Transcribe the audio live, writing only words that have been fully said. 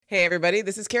Hey everybody,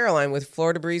 this is Caroline with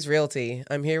Florida Breeze Realty.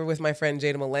 I'm here with my friend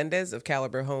Jada Melendez of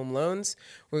Caliber Home Loans.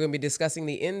 We're going to be discussing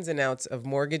the ins and outs of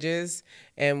mortgages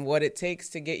and what it takes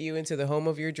to get you into the home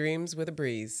of your dreams with a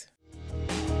breeze.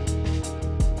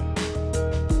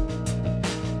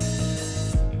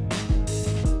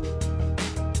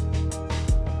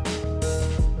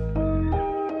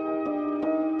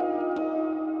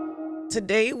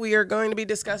 Today we are going to be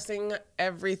discussing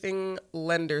everything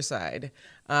lender side.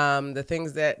 The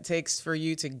things that it takes for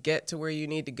you to get to where you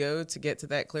need to go to get to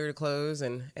that clear to close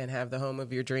and have the home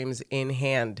of your dreams in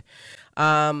hand.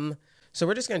 So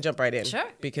we're just going to jump right in. Sure.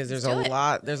 Because there's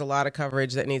a lot of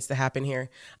coverage that needs to happen here.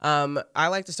 I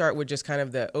like to start with just kind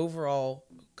of the overall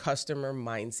customer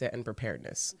mindset and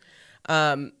preparedness.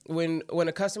 When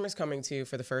a customer's coming to you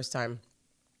for the first time,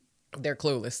 they're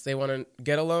clueless. They want to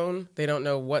get a loan. They don't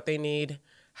know what they need,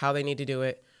 how they need to do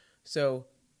it. So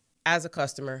as a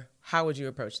customer, how would you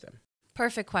approach them?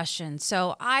 Perfect question.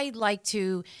 So I like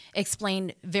to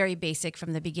explain very basic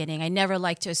from the beginning. I never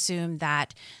like to assume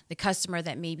that the customer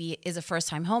that maybe is a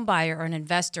first-time home buyer or an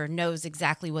investor knows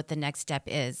exactly what the next step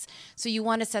is. So you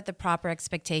want to set the proper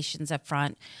expectations up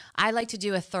front. I like to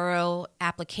do a thorough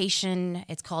application.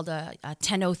 It's called a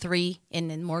 1003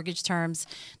 in mortgage terms.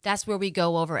 That's where we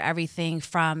go over everything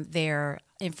from their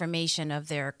information of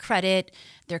their credit,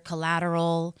 their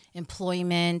collateral,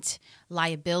 employment,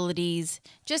 liabilities,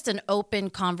 just an open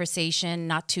conversation,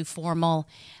 not too formal,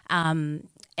 and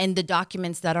the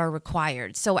documents that are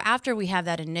required. So after we have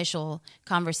that initial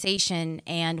conversation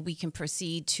and we can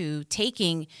proceed to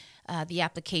taking the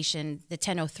application, the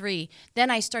 1003,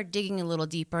 then I start digging a little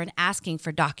deeper and asking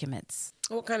for documents.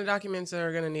 What kind of documents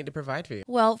are going to need to provide for you?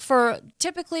 Well, for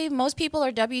typically most people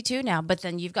are W-2 now, but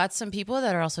then you've got some people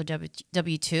that are also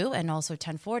W-2 and also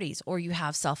 1040s, or you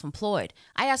have self-employed.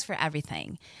 I ask for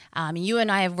everything. You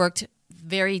and I have worked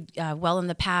very well in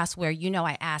the past where,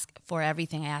 I ask for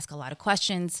everything. I ask a lot of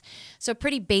questions. So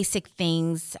pretty basic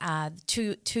things,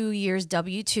 2 years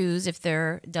W-2s if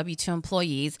they're W-2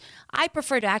 employees. I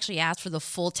prefer to actually ask for the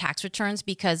full tax returns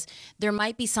because there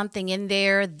might be something in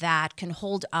there that can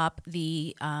hold up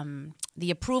the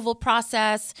approval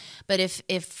process. But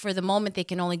if for the moment they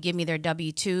can only give me their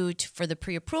W-2 for the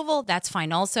pre-approval, that's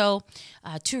fine also.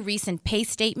 2 recent pay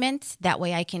statements. That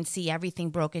way I can see everything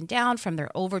broken down from their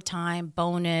overtime,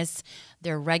 bonus,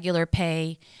 their regular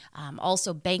pay.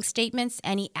 Also bank statements,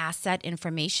 any asset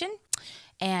information,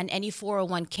 and any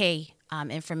 401k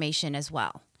information as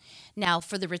well. Now,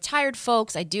 for the retired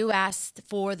folks, I do ask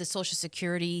for the Social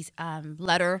Security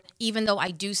letter, even though I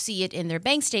do see it in their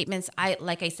bank statements.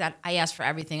 Like I said, I ask for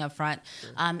everything up front.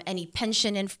 Any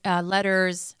pension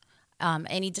letters,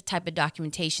 any type of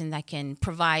documentation that can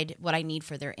provide what I need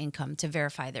for their income to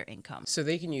verify their income. So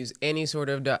they can use any sort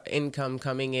of income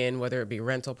coming in, whether it be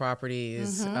rental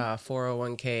properties,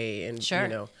 401k,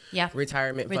 and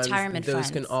retirement funds.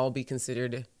 Those can all be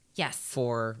considered. Yes.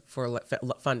 For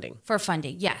funding. For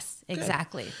funding, yes,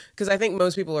 exactly. Because I think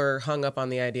most people are hung up on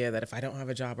the idea that if I don't have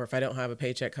a job or if I don't have a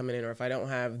paycheck coming in or if I don't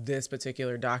have this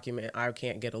particular document, I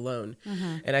can't get a loan.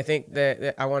 And I think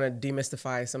that I want to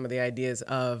demystify some of the ideas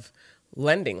of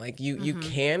lending. Like you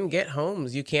can get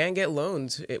homes, you can get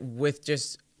loans with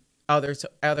just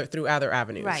through other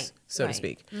avenues, so to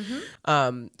speak.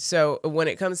 So when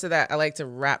it comes to that, I like to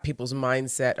wrap people's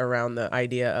mindset around the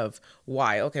idea of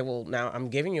why. Okay, well, now I'm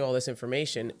giving you all this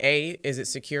information. A, is it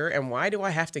secure? And why do I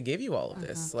have to give you all of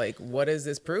this? Like, what is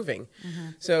this proving?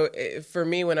 So for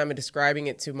me, when I'm describing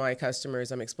it to my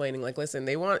customers, I'm explaining, like, listen,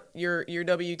 they want your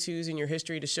W-2s and your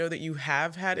history to show that you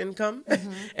have had income,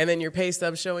 and then your pay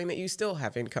stub showing that you still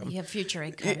have income. You have future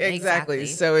income. Exactly.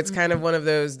 So it's kind of one of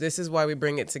those, this is why we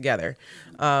bring it together.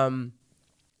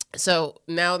 So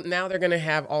now they're going to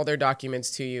have all their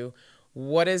documents to you.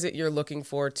 What is it you're looking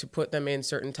for to put them in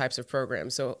certain types of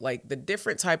programs? So like the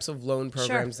different types of loan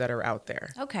programs that are out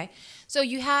there. Okay. So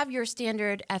you have your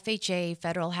standard FHA,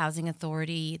 Federal Housing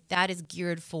Authority, that is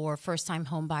geared for first-time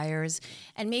home buyers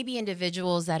and maybe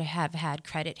individuals that have had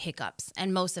credit hiccups.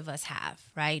 And most of us have,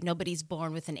 right? Nobody's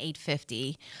born with an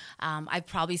 850. I've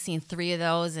probably seen 3 of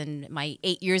those in my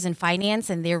 8 years in finance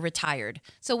and they're retired.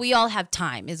 So we all have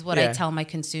time is what I tell my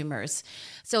consumers.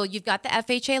 So you've got the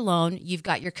FHA loan, you've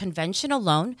got your conventional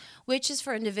loan, which is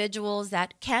for individuals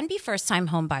that can be first-time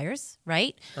home buyers,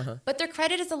 right? But their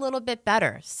credit is a little bit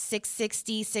better,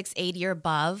 660, 680 or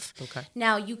above. Okay.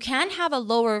 Now, you can have a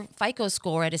lower FICO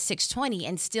score at a 620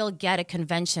 and still get a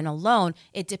conventional loan.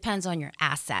 It depends on your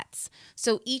assets.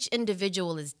 So each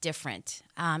individual is different.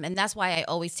 And that's why I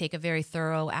always take a very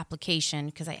thorough application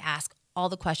because I ask all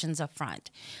the questions up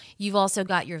front. You've also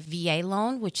got your VA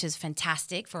loan, which is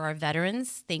fantastic for our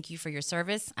veterans. Thank you for your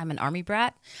service. I'm an Army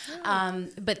brat.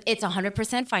 But it's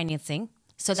 100% financing.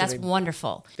 So that's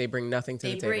wonderful. They bring nothing to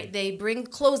the table. They bring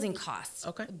closing costs.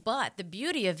 Okay. But the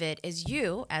beauty of it is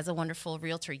you, as a wonderful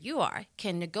realtor you are,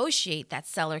 can negotiate that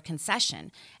seller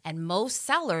concession. And most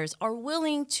sellers are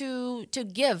willing to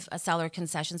give a seller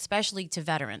concession, especially to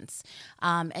veterans.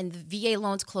 And the VA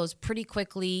loans close pretty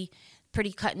quickly,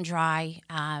 pretty cut and dry.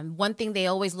 One thing they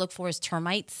always look for is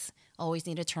termites. Always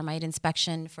need a termite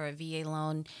inspection for a VA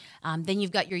loan. Then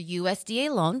you've got your USDA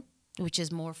loan, which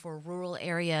is more for rural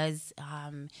areas,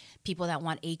 people that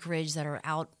want acreage that are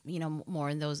out, more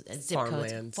in those zip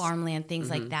codes, farmland, things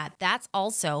like that. That's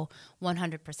also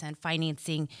 100%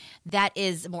 financing. That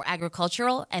is more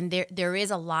agricultural, and there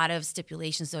is a lot of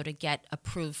stipulations, though, to get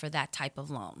approved for that type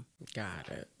of loan. Got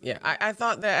it. Yeah, I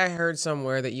thought that I heard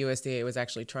somewhere that USDA was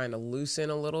actually trying to loosen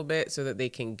a little bit so that they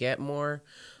can get more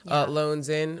loans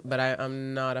in, but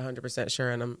I'm not 100%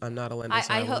 sure, and I'm not a lender.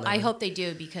 I hope they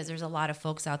do, because there's a lot of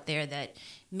folks out there that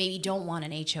maybe don't want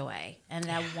an HOA and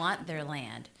that want their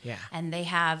land. Yeah. And they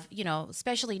have,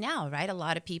 especially now, right? A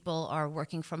lot of people are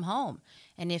working from home.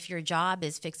 And if your job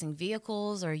is fixing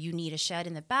vehicles or you need a shed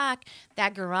in the back,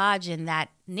 that garage in that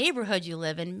neighborhood you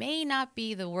live in may not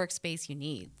be the workspace you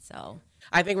need. So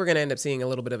I think we're going to end up seeing a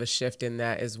little bit of a shift in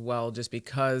that as well, just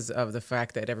because of the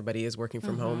fact that everybody is working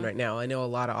from home right now. I know a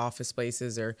lot of office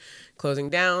places are closing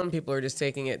down. People are just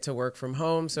taking it to work from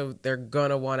home. So they're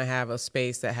going to want to have a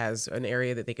space that has an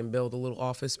area that they can build a little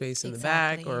office space in the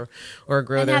back or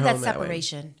grow their home and have that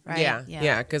separation, right?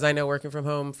 Yeah. Because I know working from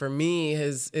home for me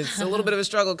it's a little bit of a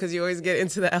struggle, because you always get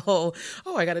into that whole,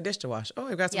 I got a dish to wash.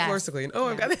 I've got some floors to clean.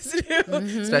 I've got this to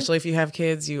do. Especially if you have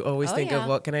kids, you always think of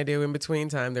what can I do in between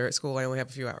time. They're at school. I only have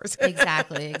a few hours.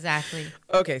 Exactly.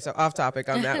 Okay, so off topic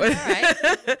on that one.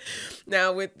 All right.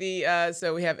 Now with the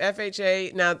so we have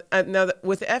FHA. Now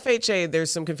with the FHA,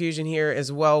 there's some confusion here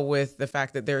as well with the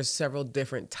fact that there's several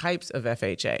different types of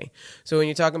FHA. So when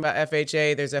you're talking about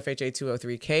FHA, there's FHA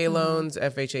 203K loans,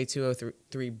 FHA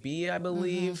 203B, I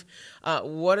believe.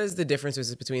 What is the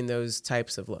differences between those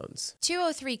types of loans?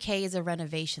 203K is a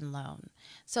renovation loan.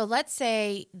 So let's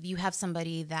say you have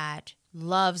somebody that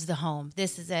loves the home.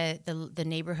 This is the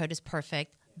neighborhood is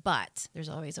perfect, but there's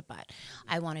always a but.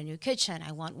 I want a new kitchen.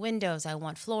 I want windows. I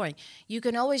want flooring. You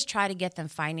can always try to get them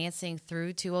financing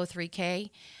through 203K.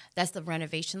 That's the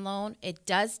renovation loan. It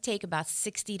does take about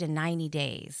 60 to 90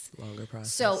 days. Longer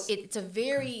process. So it's a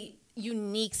very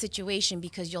unique situation,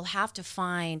 because you'll have to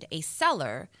find a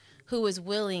seller who is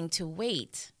willing to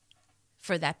wait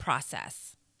for that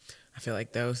process. I feel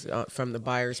like those, from the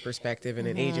buyer's perspective and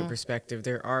an agent perspective,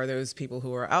 there are those people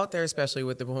who are out there, especially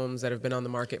with the homes that have been on the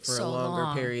market for a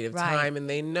longer period of time, and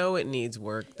they know it needs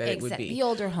work, that it would be. The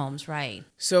older homes, right.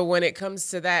 So when it comes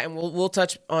to that, and we'll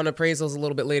touch on appraisals a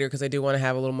little bit later, because I do want to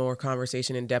have a little more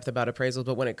conversation in depth about appraisals,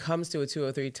 but when it comes to a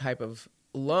 203 type of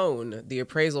loan, the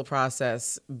appraisal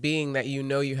process, being that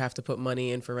you have to put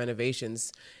money in for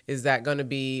renovations, is that going to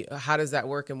be, how does that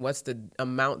work, and what's the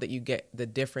amount that you get the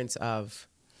difference of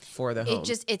for the home?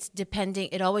 It's depending.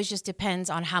 It always just depends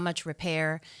on how much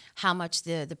repair, how much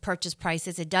the purchase price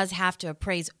is. It does have to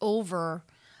appraise over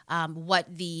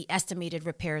what the estimated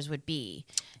repairs would be.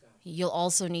 You'll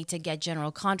also need to get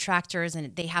general contractors,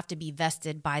 and they have to be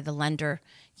vested by the lender.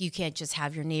 You can't just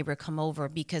have your neighbor come over,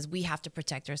 because we have to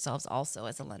protect ourselves also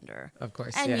as a lender. Of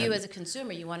course. And you as a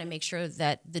consumer, you want to make sure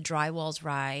that the drywall's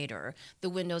right or the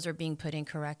windows are being put in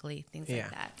correctly, things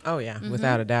like that. Oh, yeah,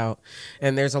 without a doubt.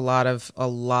 And there's a lot of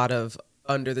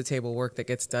under the table work that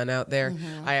gets done out there.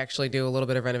 I actually do a little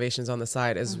bit of renovations on the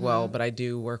side as well, but I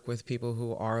do work with people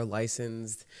who are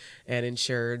licensed and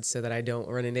insured so that I don't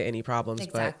run into any problems.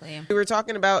 Exactly. But we were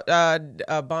talking about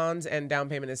bonds and down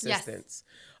payment assistance.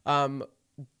 Yes.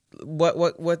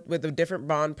 What with the different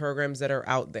bond programs that are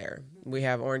out there? We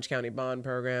have Orange County Bond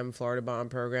Program, Florida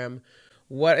Bond Program.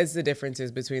 What is the differences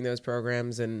between those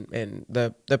programs and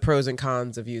the pros and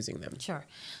cons of using them? Sure.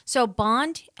 So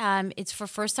bond, it's for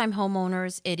first-time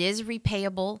homeowners. It is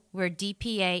repayable. Where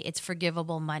DPA, it's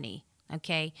forgivable money.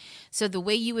 Okay. So the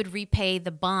way you would repay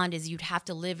the bond is you'd have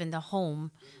to live in the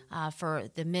home for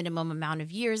the minimum amount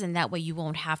of years, and that way you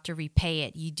won't have to repay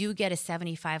it. You do get a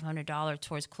 $7,500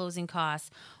 towards closing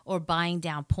costs or buying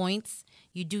down points.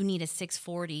 You do need a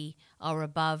 640 or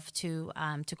above to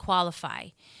qualify.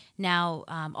 Now,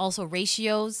 also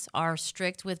ratios are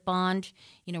strict with bond.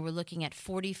 We're looking at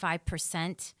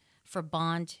 45% for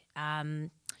bond.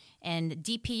 And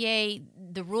DPA,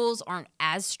 the rules aren't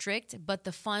as strict, but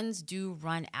the funds do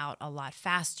run out a lot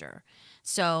faster.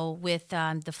 So with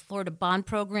the Florida bond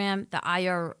program, the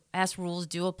IRS rules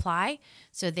do apply.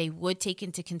 So they would take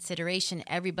into consideration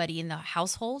everybody in the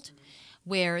household,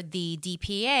 where the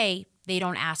DPA, they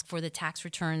don't ask for the tax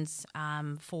returns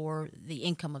for the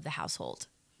income of the household.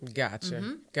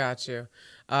 Gotcha. Got you.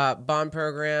 Bond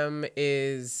program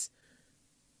is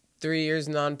 3 years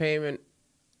non-payment,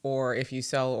 or if you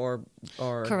sell or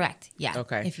Correct. Yeah.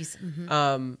 Okay. If you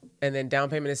and then down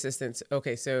payment assistance.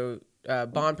 Okay, so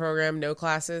bond program, no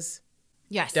classes.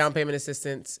 yes, Down payment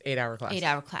assistance, 8-hour class.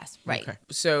 8-hour class. Right. Okay.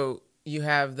 So you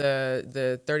have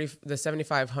the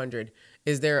 7,500.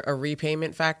 Is there a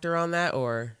repayment factor on that,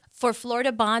 or? For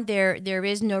Florida bond, there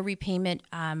is no repayment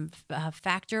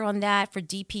factor on that. For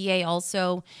DPA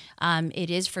also, it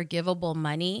is forgivable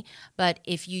money. But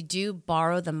if you do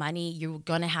borrow the money, you're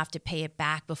going to have to pay it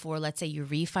back before, let's say, you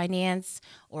refinance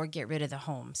or get rid of the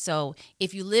home. So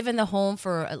if you live in the home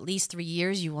for at least 3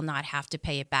 years, you will not have to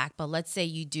pay it back. But let's say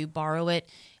you do borrow it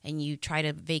and you try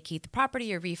to vacate the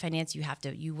property or refinance, you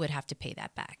would have to pay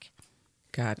that back.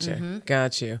 Gotcha.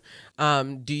 Got you.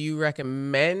 Do you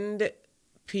recommend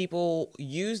people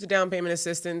use the down payment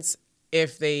assistance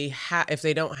if they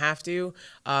don't have to?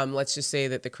 Let's just say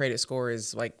that the credit score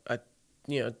is like a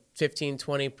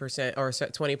 15-20% or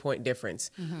 20-point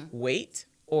difference. Wait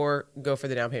or go for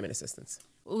the down payment assistance?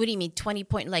 What do you mean 20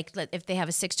 point? Like if they have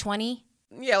a 620?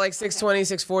 Yeah, like 620,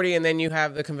 640, and then you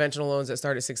have the conventional loans that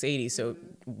start at 680. So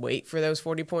wait for those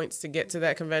 40 points to get to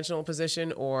that conventional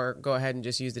position, or go ahead and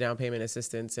just use the down payment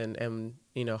assistance and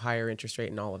higher interest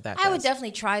rate and all of that. I would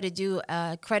definitely try to do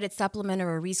a credit supplement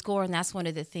or a rescore, and that's one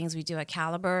of the things we do at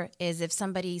Caliber. Is if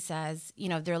somebody says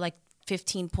they're like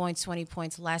 15 points, 20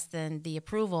 points less than the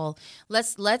approval,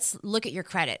 let's look at your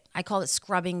credit. I call it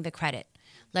scrubbing the credit.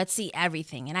 Let's see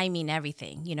everything, and I mean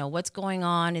everything. What's going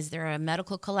on? Is there a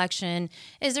medical collection?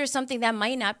 Is there something that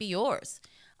might not be yours?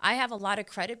 I have a lot of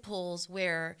credit pulls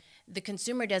where the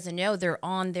consumer doesn't know they're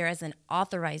on there as an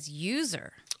authorized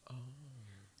user,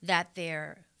 that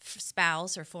their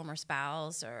spouse or former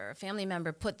spouse or family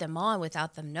member put them on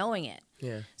without them knowing it.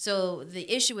 Yeah. So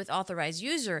the issue with authorized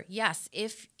user, yes,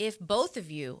 if both of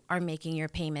you are making your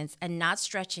payments and not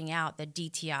stretching out the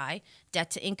DTI, debt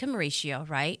to income ratio,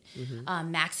 right?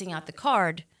 Maxing out the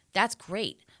card, that's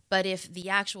great. But if the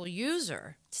actual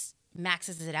user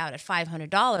maxes it out at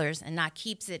 $500 and not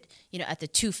keeps it, at the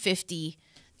 250,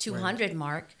 200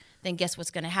 mark, then guess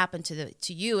what's going to happen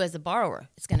to you as the borrower?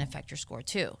 It's going to affect your score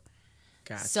too.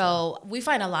 Gotcha. So we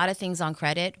find a lot of things on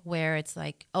credit where it's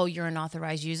like, oh, you're an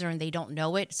authorized user and they don't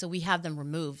know it. So we have them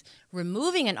removed.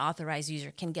 Removing an authorized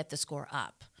user can get the score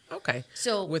up. Okay.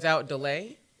 So without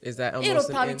delay? Is that almost it'll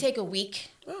probably take a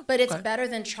week, but it's okay. better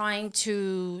than trying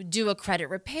to do a credit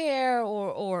repair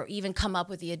or even come up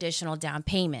with the additional down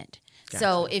payment. Gotcha.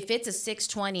 So if it's a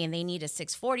 620 and they need a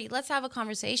 640, let's have a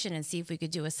conversation and see if we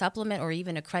could do a supplement or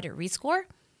even a credit rescore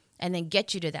and then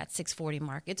get you to that 640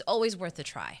 mark. It's always worth a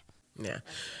try. Yeah.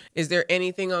 Is there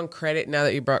anything on credit, now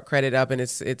that you brought credit up, and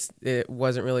it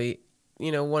wasn't really,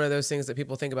 one of those things that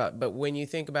people think about, but when you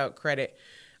think about credit,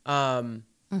 is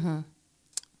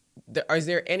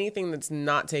there anything that's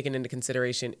not taken into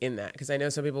consideration in that? Because I know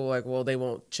some people are like, well, they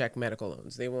won't check medical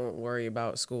loans. They won't worry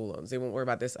about school loans. They won't worry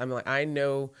about this. I'm like, I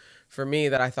know for me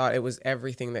that I thought it was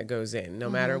everything that goes in. No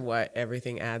matter what,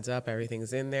 everything adds up.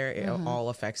 Everything's in there. It all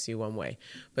affects you one way.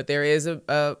 But there is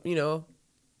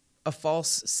a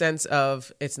false sense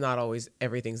of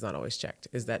everything's not always checked.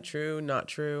 Is that true? Not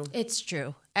true? It's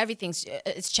true.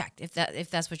 It's checked.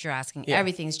 If that's what you're asking, yeah.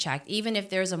 Everything's checked. Even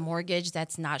if there's a mortgage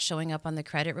that's not showing up on the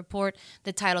credit report,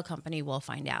 the title company will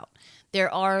find out.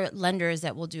 There are lenders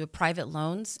that will do private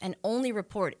loans and only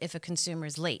report if a consumer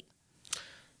is late.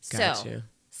 Got So you.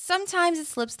 sometimes it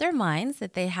slips their minds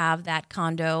that they have that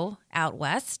condo out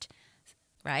west.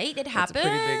 Right? It happens.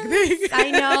 That's a pretty big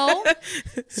thing. I know.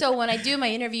 So when I do my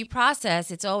interview process,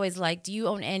 it's always like, do you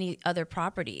own any other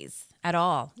properties at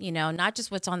all? Not just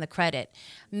what's on the credit.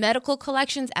 Medical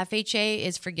collections, FHA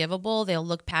is forgivable. They'll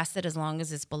look past it as long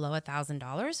as it's below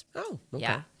 $1,000. Oh, okay.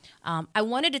 Yeah. I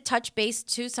wanted to touch base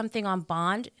too, something on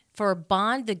bond. For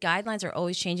bond, the guidelines are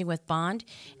always changing with bond,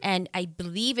 and I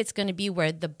believe it's going to be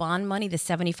where the bond money, the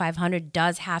 $7,500,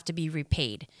 does have to be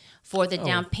repaid. For the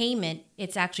down payment,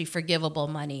 it's actually forgivable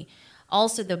money.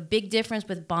 Also, the big difference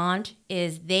with bond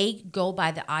is they go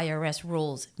by the IRS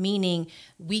rules, meaning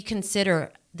we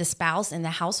consider the spouse in the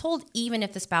household, even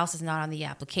if the spouse is not on the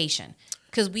application,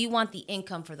 because we want the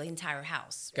income for the entire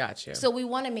house. Gotcha. So we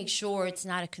want to make sure it's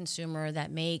not a consumer that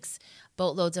makes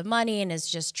boatloads of money and is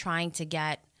just trying to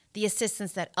get the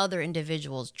assistance that other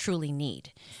individuals truly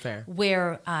need. Fair.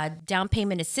 Where down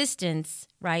payment assistance,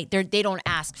 right, they don't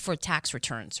ask for tax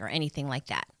returns or anything like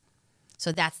that.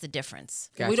 So that's the difference.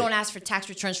 Gotcha. We don't ask for tax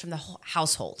returns from the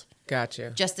household.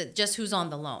 Gotcha. Just who's on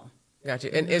the loan.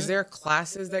 Gotcha. And is there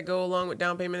classes that go along with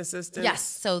down payment assistance? Yes.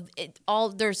 So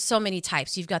there's so many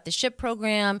types. You've got the SHIP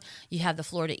program, you have the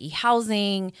Florida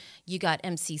e-housing, you got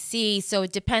MCC. So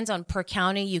it depends on per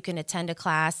county. You can attend a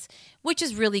class, which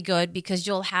is really good because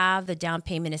you'll have the down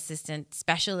payment assistant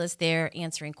specialist there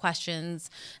answering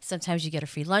questions. Sometimes you get a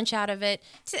free lunch out of it.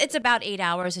 It's about 8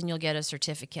 hours and you'll get a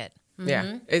certificate.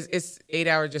 Yeah, it's 8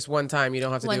 hours just one time. You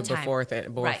don't have to do it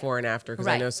before and after, because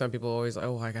I know some people always,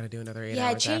 I got to do another 8 hours.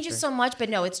 Yeah, it changes so much, but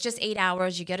no, it's just 8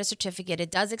 hours. You get a certificate. It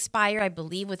does expire, I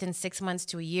believe, within 6 months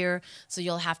to a year, so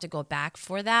you'll have to go back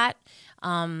for that.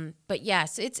 But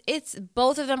yes, it's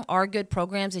both of them are good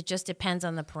programs. It just depends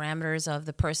on the parameters of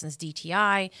the person's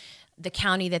DTI, the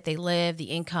county that they live,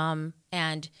 the income,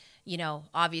 and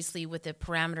obviously with the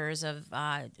parameters of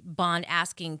bond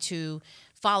asking to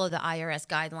follow the IRS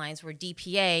guidelines, where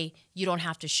DPA, you don't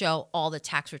have to show all the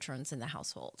tax returns in the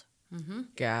household. Mm-hmm.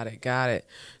 Got it.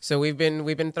 So we've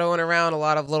been throwing around a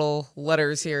lot of little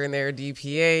letters here and there: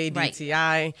 DPA, DTI.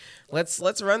 Right.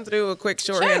 Let's run through a quick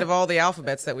shorthand of all the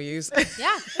alphabets that we use.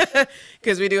 Yeah.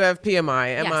 Because we do have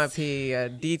PMI,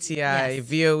 MIP, DTI,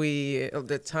 VOE,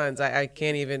 the tons. I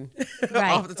can't even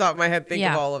off the top of my head think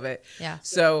of all of it. Yeah.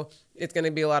 So it's going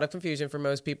to be a lot of confusion for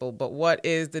most people. But what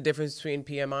is the difference between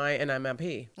PMI and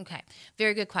MIP? Okay,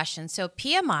 very good question. So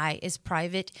PMI is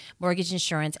private mortgage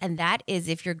insurance, and that is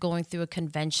if you're going through a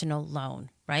conventional loan,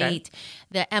 right? Okay.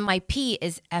 The MIP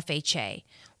is FHA.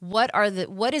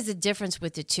 What is the difference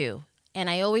with the two? And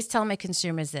I always tell my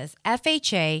consumers this: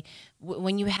 FHA,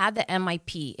 when you have the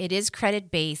MIP, it is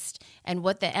credit-based, and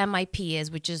what the MIP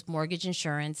is, which is mortgage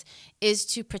insurance, is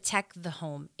to protect the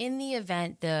home. In the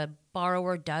event the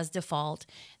borrower does default,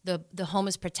 the home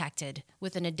is protected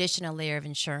with an additional layer of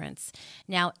insurance.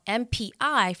 Now,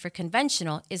 MPI for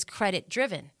conventional is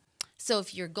credit-driven. So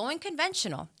if you're going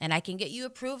conventional, and I can get you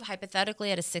approved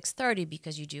hypothetically at a 630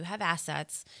 because you do have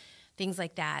assets, things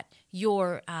like that,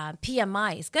 your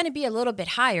PMI is going to be a little bit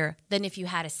higher than if you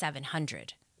had a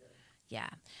 700.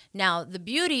 Yeah. Now, the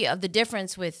beauty of the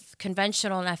difference with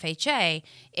conventional and FHA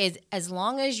is as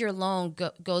long as your loan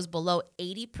goes below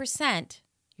 80%,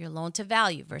 your loan to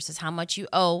value versus how much you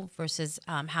owe versus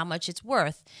how much it's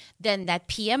worth, then that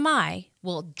PMI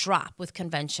will drop with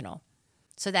conventional.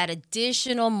 So that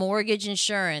additional mortgage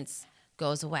insurance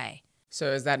goes away.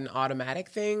 So is that an automatic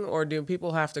thing, or do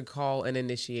people have to call and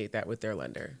initiate that with their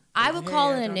lender? I would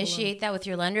call and initiate that with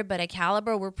your lender, but at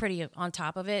Caliber, we're pretty on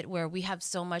top of it, where we have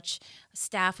so much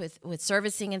staff with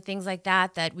servicing and things like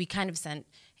that we kind of send,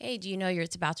 hey, do you know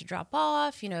it's about to drop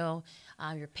off? Your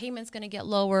payment's going to get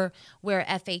lower. Where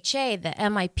FHA, the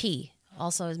MIP,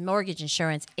 also is mortgage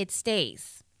insurance, it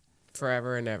stays.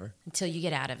 Forever and ever. Until you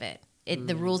get out of it.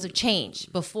 The rules have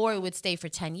changed. Before, it would stay for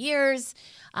 10 years,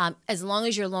 as long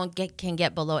as your loan can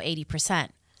get below 80%.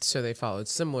 So they followed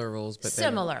similar rules, but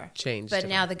changed. But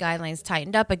now the guidelines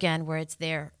tightened up again, where it's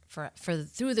there for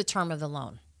through the term of the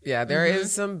loan. Yeah, there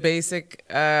is some basic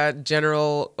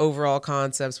general overall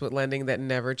concepts with lending that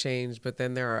never change, but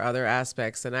then there are other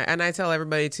aspects. And I tell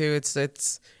everybody too,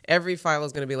 it's every file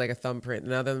is going to be like a thumbprint.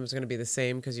 None of them is going to be the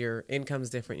same because your income's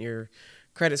different, your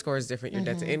credit score is different, your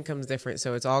debt to income is different,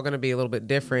 so it's all going to be a little bit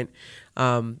different.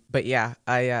 But yeah,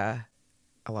 I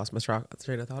lost my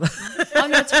train of thought. Oh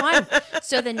no, it's fine.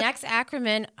 So the next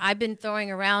acronym I've been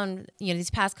throwing around, these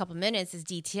past couple minutes is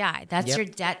DTI. That's your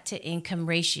debt to income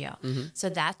ratio. So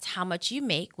that's how much you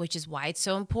make, which is why it's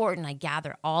so important. I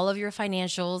gather all of your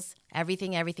financials,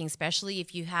 everything, especially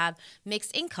if you have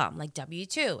mixed income like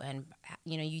W-2 and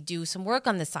you do some work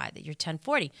on the side that you're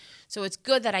 1040. So it's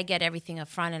good that I get everything up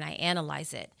front and I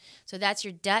analyze it. So that's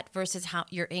your debt versus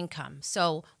your income.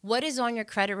 So what is on your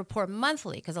credit report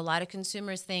monthly? Because a lot of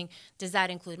consumers think, does that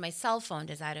include my cell phone?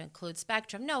 Does that include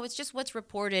Spectrum? No, it's just what's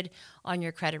reported on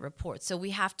your credit report. So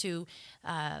we have to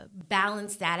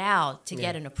balance that out to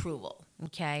get an approval.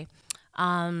 Okay.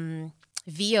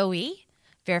 VOE.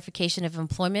 Verification of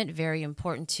employment, very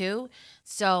important too.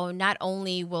 So not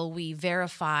only will we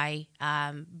verify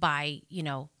by,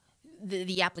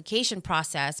 the application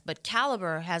process, but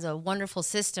Caliber has a wonderful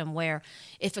system where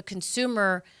if a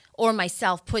consumer or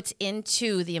myself puts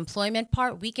into the employment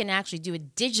part, we can actually do a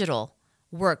digital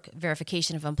work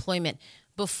verification of employment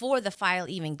before the file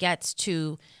even gets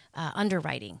to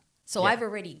underwriting. So I've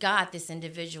already got this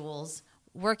individual's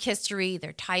work history,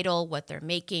 their title, what they're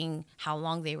making, how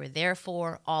long they were there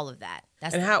for, all of that.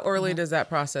 And how early does that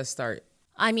process start?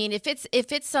 I mean, if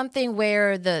it's something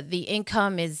where the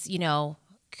income is,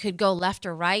 could go left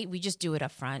or right, we just do it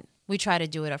up front. We try to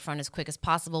do it up front as quick as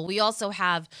possible. We also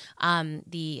have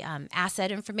the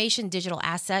asset information, digital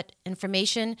asset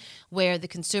information, where the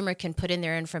consumer can put in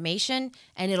their information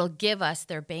and it'll give us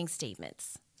their bank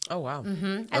statements. Oh, wow.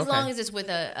 As long as it's with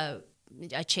a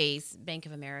Chase, Bank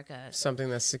of America. Something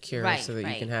that's secure so that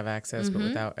you can have access, but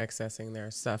without accessing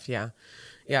their stuff. Yeah.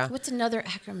 Yeah. What's another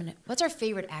acronym? What's our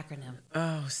favorite acronym?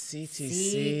 Oh,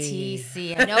 CTC.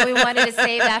 CTC. I know we wanted to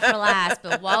save that for last,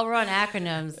 but while we're on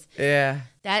acronyms, yeah,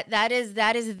 that is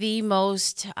the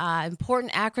most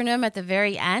important acronym at the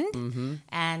very end.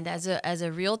 And as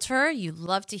a realtor, you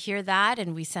love to hear that,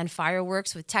 and we send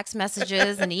fireworks with text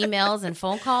messages and emails and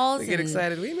phone calls. We get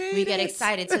excited. We get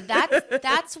excited. So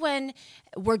that's when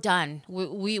we're done.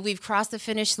 We've crossed the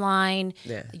finish line.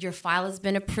 Yeah. Your file has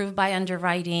been approved by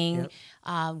underwriting.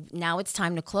 Now it's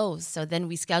time to close. So then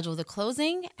we schedule the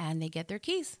closing, and they get their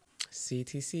keys.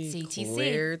 CTC.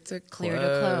 Clear to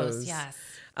close. Yes.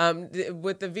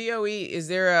 With the VOE, is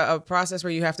there a process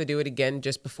where you have to do it again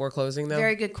just before closing, though?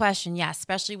 Very good question. Yes,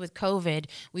 especially with COVID,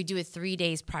 we do it 3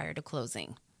 days prior to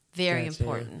closing. Very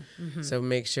important. So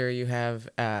make sure you have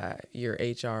your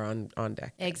HR on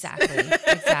deck.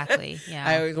 Exactly. Yeah.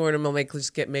 I always warn them,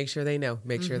 make sure they know.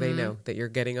 Make sure they know that you're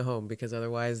getting a home, because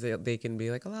otherwise they can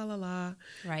be like, la, la, la,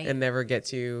 right, and never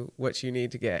get you what you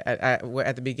need to get.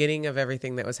 At the beginning of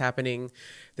everything that was happening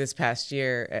this past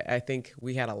year, I think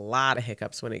we had a lot of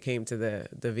hiccups when it came to the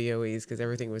VOEs, because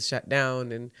everything was shut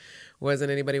down and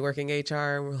wasn't anybody working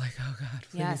HR. And we're like, oh, God,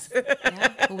 please. Yes.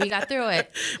 Yeah. Well, we got through it.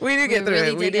 We do get through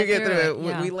it. We do get through it.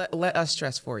 Yeah. We let us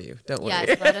stress for you. Don't worry.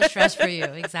 Yes, let us stress for you.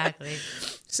 Exactly.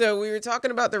 So we were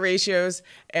talking about the ratios,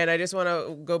 and I just want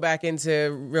to go back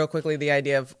into real quickly the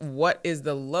idea of what is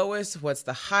the lowest, what's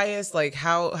the highest, like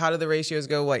how do the ratios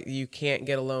go? Like, you can't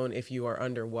get a loan if you are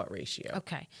under what ratio?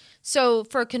 Okay. So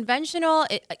for conventional,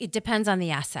 it depends on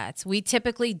the assets. We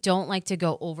typically don't like to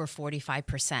go over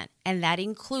 45%, and that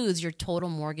includes your total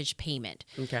mortgage payment.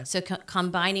 Okay. So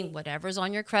combining whatever's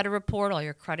on your credit report, all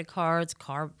your credit cards,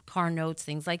 car notes,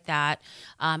 things like that.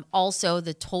 Also,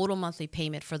 the total monthly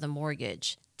payment for the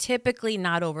mortgage. Typically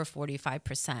not over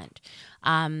 45%.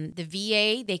 The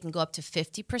VA, they can go up to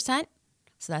 50%.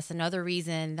 So that's another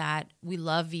reason that we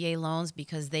love VA loans,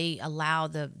 because they allow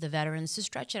the veterans to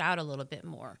stretch it out a little bit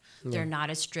more. Yeah. They're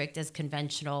not as strict as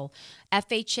conventional.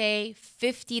 FHA,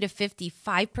 50 to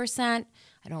 55%.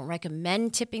 I don't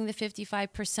recommend tipping the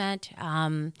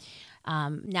 55%.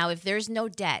 Now, if there's no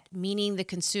debt, meaning the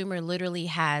consumer literally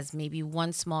has maybe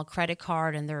one small credit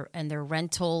card and their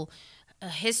rental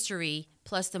history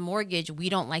plus the mortgage, we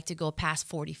don't like to go past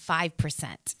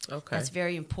 45%. Okay. That's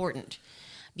very important,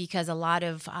 because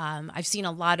I've seen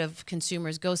a lot of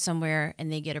consumers go somewhere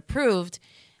and they get approved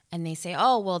and they say,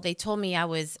 oh, well, they told me I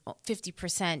was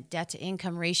 50% debt to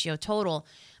income ratio total.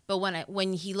 But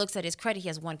when he looks at his credit, he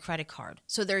has one credit card.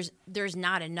 So there's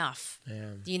not enough. Yeah.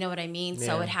 Do you know what I mean? Yeah.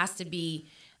 So it has to be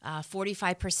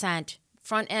 45%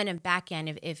 front end and back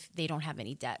end if they don't have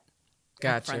any debt.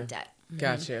 Gotcha. Front debt.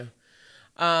 Gotcha.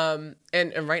 And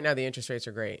right now the interest rates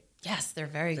are great. Yes, they're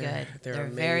very good. They're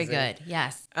very good.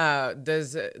 Yes.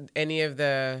 Does any of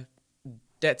the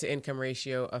debt to income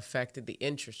ratio affect the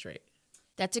interest rate?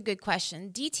 That's a good question.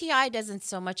 DTI doesn't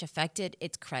so much affect it.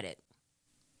 It's credit.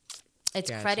 It's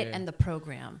credit and the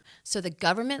program. So the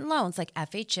government loans like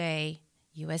FHA,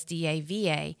 USDA,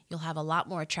 VA, you'll have a lot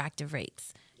more attractive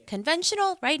rates.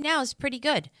 Conventional right now is pretty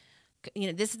good.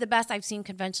 This is the best I've seen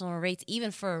conventional rates,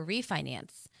 even for a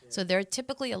refinance. So they're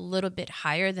typically a little bit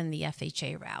higher than the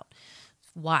FHA route.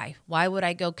 Why? Why would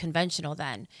I go conventional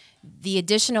then? The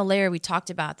additional layer we talked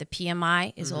about, the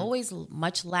PMI, is always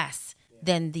much less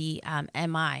than the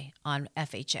MI on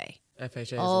FHA. FHA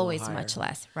is always much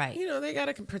less, right? They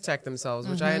got to protect themselves,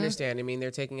 which I understand. I mean,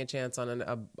 they're taking a chance on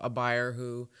a buyer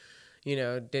who,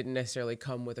 didn't necessarily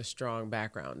come with a strong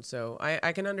background. So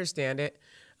I can understand it.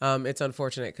 It's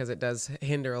unfortunate because it does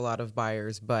hinder a lot of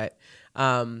buyers. But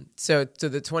so to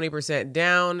the 20%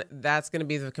 down, that's going to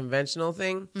be the conventional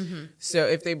thing. Mm-hmm. So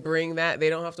if they bring that, they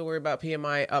don't have to worry about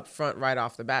PMI up front right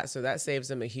off the bat. So that saves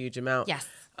them a huge amount. Yes.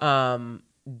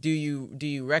 Do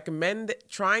you recommend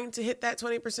trying to hit that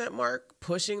 20% mark,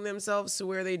 pushing themselves to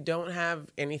where they don't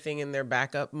have anything in their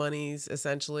backup monies,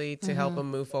 essentially, to help them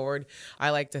move forward?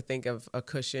 I like to think of a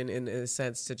cushion in a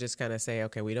sense to just kind of say,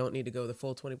 okay, we don't need to go the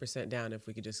full 20% down if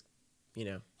we could just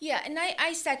Yeah, and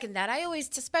I second that. I always,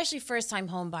 especially first-time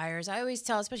home buyers, I always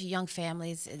tell, especially young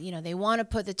families, they want to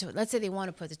put let's say they want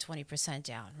to put the 20%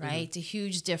 down, right? It's a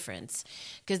huge difference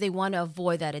because they want to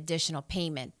avoid that additional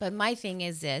payment. But my thing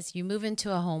is this: you move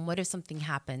into a home. What if something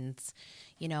happens?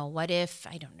 What if,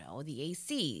 I don't know, the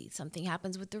AC, something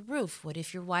happens with the roof? What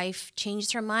if your wife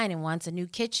changed her mind and wants a new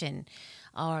kitchen?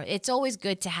 Or it's always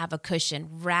good to have a cushion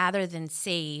rather than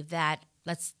save that.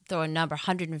 Let's throw a number,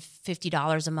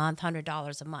 $150 a month,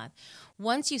 $100 a month.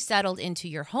 Once you settled into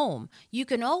your home, you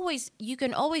can always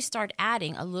start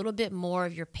adding a little bit more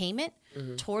of your payment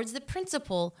towards the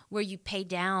principal, where you pay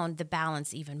down the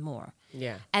balance even more.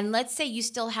 Yeah. And let's say you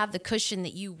still have the cushion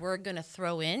that you were going to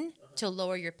throw in to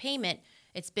lower your payment.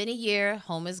 It's been a year,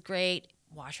 home is great,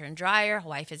 washer and dryer,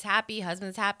 wife is happy,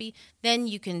 husband's happy. Then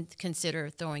you can consider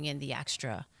throwing in the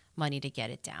extra money to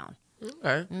get it down.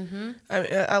 Okay.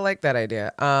 I like that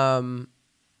idea.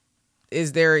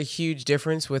 Is there a huge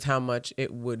difference with how much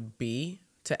it would be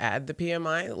to add the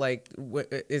PMI? Like,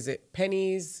 is it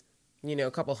pennies,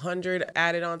 a couple hundred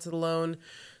added onto the loan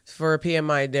for a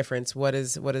PMI difference? What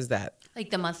is that?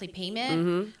 Like the monthly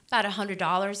payment, about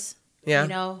 $100. Yeah,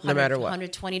 no matter what.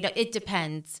 $120. It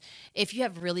depends. If you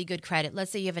have really good credit,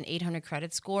 let's say you have an 800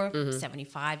 credit score,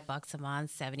 $75 a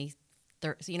month, 70.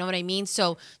 You know what I mean?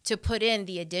 So to put in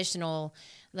the additional,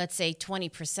 let's say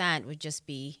 20% would just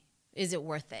be, is it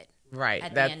worth it? Right.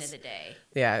 At the end of the day.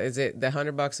 Yeah. Is it the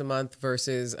 $100 a month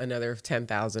versus another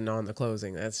 10,000 on the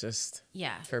closing? That's just,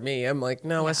 for me, I'm like,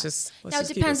 no, let's just now it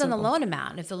depends on the loan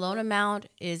amount. If the loan amount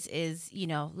is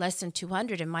less than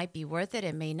 200, it might be worth it.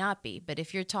 It may not be. But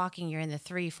if you're talking, you're in the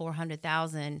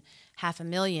 300,000-400,000,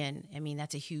 $500,000, I mean,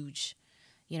 that's a huge,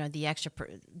 the extra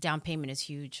down payment is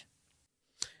huge.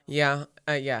 Yeah,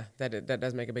 that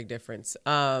does make a big difference.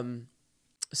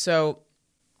 So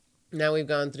now we've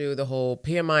gone through the whole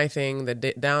PMI thing, the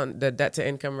debt to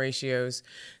income ratios.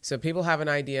 So people have an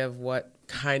idea of what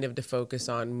kind of to focus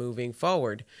on moving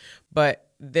forward. But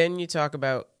then you talk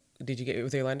about, did you get it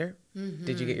with your lender? Mm-hmm.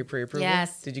 Did you get your pre-approval?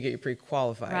 Yes. Did you get your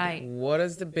pre-qualified? Right. What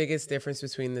is the biggest difference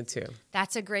between the two?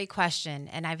 That's a great question.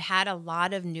 And I've had a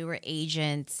lot of newer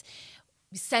agents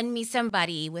send me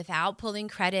somebody without pulling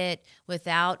credit,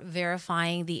 without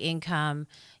verifying the income,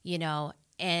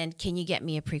 and can you get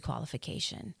me a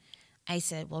pre-qualification? I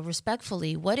said, well,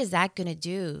 respectfully, what is that going to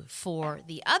do for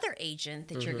the other agent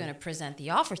that you're going to present the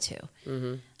offer to?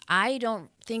 Mm-hmm. I don't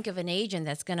think of an agent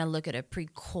that's going to look at a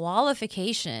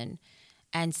pre-qualification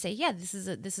and say, yeah, this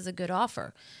is a good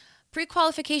offer.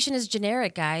 Pre-qualification is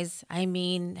generic, guys. I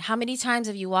mean, how many times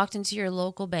have you walked into your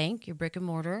local bank, your brick and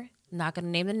mortar, not going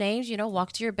to name the names,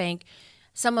 walk to your bank,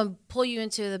 someone pull you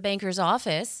into the banker's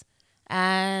office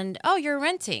and, oh, you're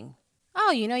renting.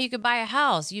 Oh, you could buy a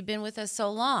house. You've been with us so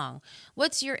long.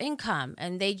 What's your income?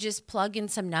 And they just plug in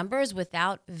some numbers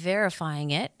without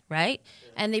verifying it, right?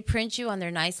 And they print you on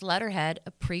their nice letterhead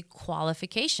a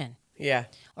pre-qualification. Yeah.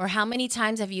 Or how many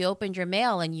times have you opened your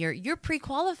mail and you're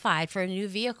pre-qualified for a new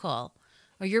vehicle,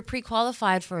 or you're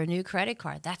pre-qualified for a new credit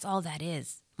card? That's all that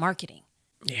is. Marketing.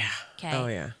 Yeah. Okay. Oh,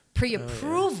 yeah.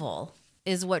 Pre-approval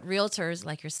is what realtors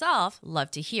like yourself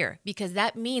love to hear, because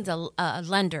that means a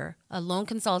lender, a loan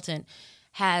consultant,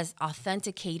 has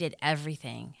authenticated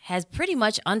everything, has pretty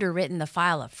much underwritten the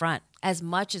file up front as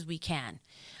much as we can.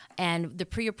 And the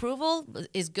pre-approval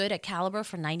is good at Caliber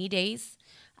for 90 days.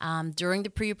 During the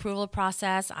pre-approval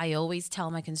process, I always tell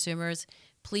my consumers,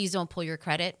 please don't pull your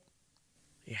credit.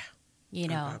 Yeah. Oh,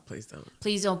 God, please don't.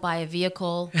 Please don't buy a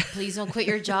vehicle. Please don't quit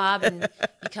your job and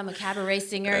become a cabaret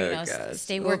singer.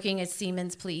 Stay working at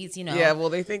Siemens, please. Yeah, well,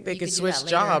 they think they could switch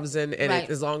jobs, and right.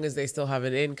 as long as they still have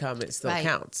an income, it still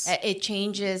counts. It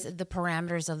changes the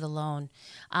parameters of the loan.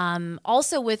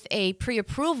 Also, with a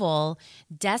pre-approval,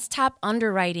 desktop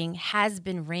underwriting has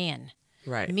been ran.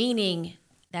 Right. Meaning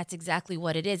that's exactly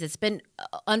what it is. It's been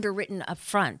underwritten up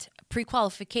front.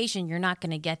 Pre-qualification, you're not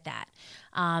going to get that.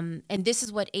 And this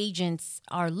is what agents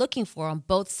are looking for on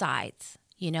both sides.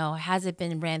 Has it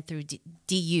been ran through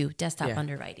DU, desktop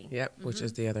underwriting? Yep, which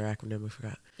is the other acronym we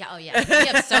forgot. Yeah, oh yeah. We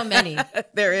have so many.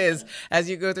 There is. As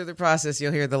you go through the process,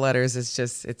 you'll hear the letters.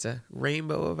 It's a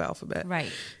rainbow of alphabet.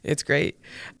 Right. It's great.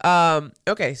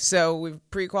 Okay, so we've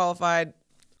pre-qualified,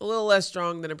 a little less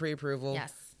strong than a pre-approval.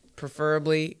 Yes.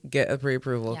 Preferably get a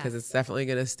pre-approval, because it's definitely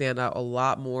going to stand out a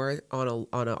lot more on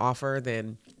an offer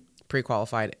than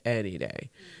pre-qualified any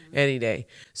day.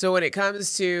 So when it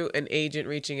comes to an agent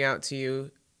reaching out to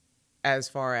you, as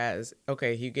far as,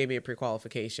 okay, you gave me a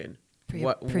pre-qualification.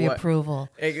 Pre-approval.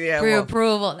 Yeah,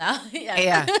 pre-approval.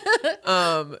 Yeah.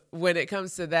 When it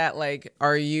comes to that, like,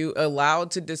 are you allowed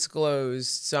to disclose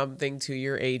something to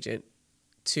your agent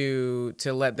to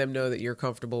let them know that you're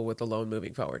comfortable with the loan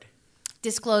moving forward?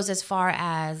 Disclose as far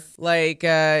as Like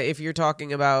if you're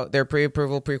talking about their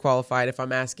pre-approval, pre-qualified, if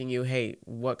I'm asking you, hey,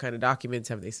 what kind of documents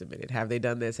have they submitted? Have they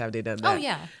done this? Have they done that? Oh,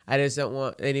 yeah. I just don't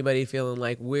want anybody feeling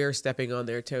like we're stepping on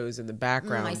their toes in the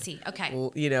background. I see. Okay.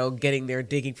 Getting there,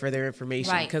 digging for their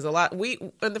information. Right. Because we,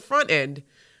 on the front end,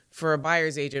 for a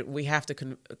buyer's agent, we have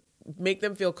to make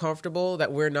them feel comfortable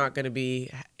that we're not going to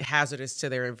be hazardous to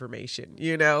their information.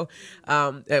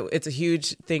 It's a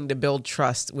huge thing to build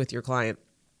trust with your client.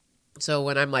 So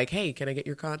when I'm like, hey, can I get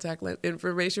your contact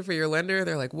information for your lender?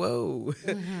 They're like, whoa,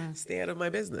 stay out of my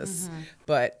business.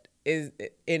 But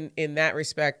in that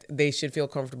respect, they should feel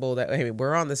comfortable that, hey,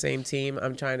 we're on the same team.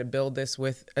 I'm trying to build this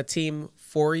with a team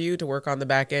for you to work on the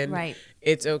back end. Right.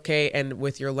 It's okay. And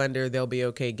with your lender, they'll be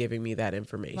okay giving me that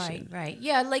information. Right.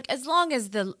 Yeah, like as long as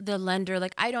the lender,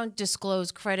 like I don't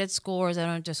disclose credit scores, I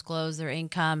don't disclose their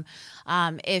income.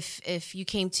 If you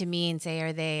came to me and say,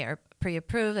 are they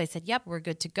pre-approved? I said, yep, we're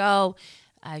good to go.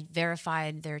 I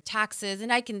verified their taxes,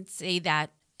 and I can say that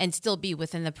and still be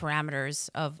within the parameters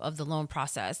of the loan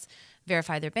process.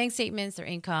 Verify their bank statements, their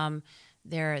income,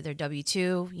 their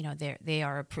W-2. They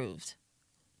are approved.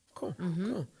 Cool.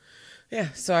 Cool. Yeah,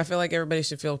 so I feel like everybody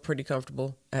should feel pretty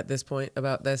comfortable at this point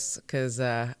about this because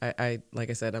I like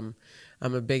I said, I'm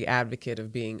a big advocate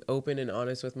of being open and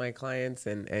honest with my clients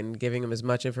and giving them as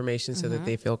much information so that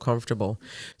they feel comfortable.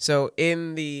 So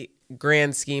in the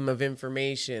grand scheme of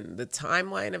information, the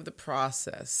timeline of the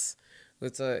process,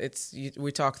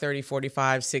 we talk 30,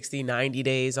 45, 60, 90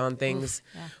 days on things.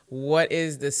 Yeah. What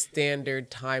is the standard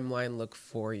timeline look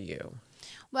for you?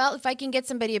 Well, if I can get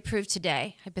somebody approved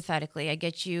today, hypothetically, I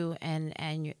get you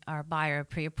and our buyer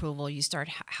pre-approval, you start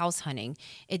house hunting.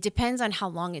 It depends on how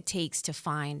long it takes to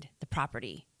find the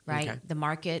property, right? Okay. The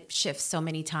market shifts so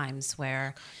many times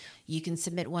where you can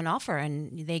submit one offer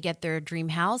and they get their dream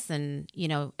house and,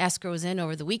 escrow's in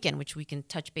over the weekend, which we can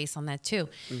touch base on that too.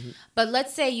 But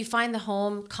let's say you find the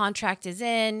home, contract is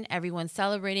in, everyone's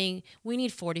celebrating. We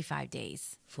need 45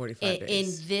 days. 45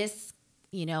 days. In this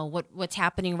what's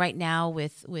happening right now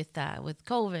with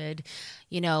COVID,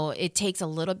 it takes a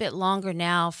little bit longer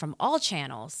now from all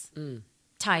channels,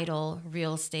 title,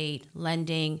 real estate,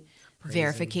 lending,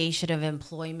 verification of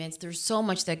employments. There's so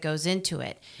much that goes into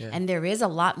it. Yeah. And there is a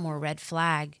lot more red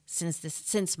flag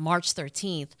since March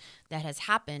 13th that has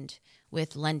happened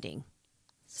with lending.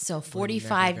 So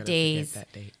 45 days.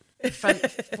 That date. From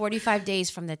 45 days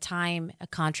from the time a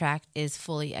contract is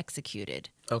fully executed.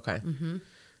 Okay.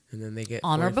 And then they get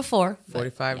on or before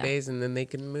 45 days, and then they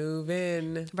can move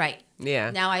in. Right. Yeah.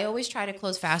 Now, I always try to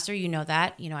close faster. You know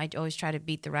that. I always try to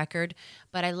beat the record.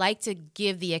 But I like to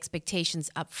give the expectations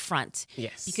up front.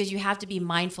 Yes. Because you have to be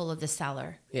mindful of the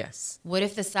seller. Yes. What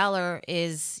if the seller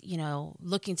is,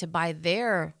 looking to buy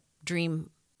their dream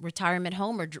retirement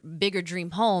home or bigger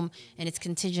dream home, and it's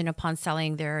contingent upon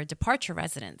selling their departure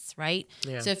residence, right?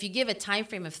 Yeah. So if you give a time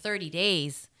frame of 30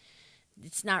 days,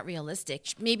 it's not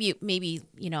realistic. Maybe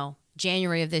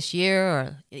January of this year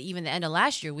or even the end of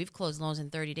last year, we've closed loans in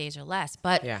 30 days or less.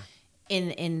 But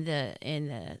in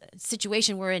the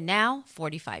situation we're in now,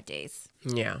 45 days.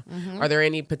 Yeah. Are there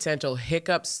any potential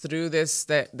hiccups through this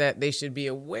that they should be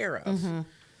aware of?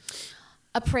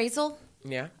 Appraisal.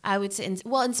 Yeah. I would say,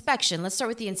 inspection. Let's start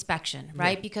with the inspection,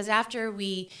 right? Yeah. Because after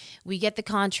we get the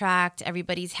contract,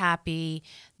 everybody's happy.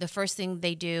 The first thing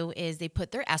they do is they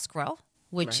put their escrow,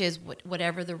 which is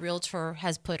whatever the realtor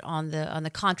has put on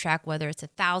the contract, whether it's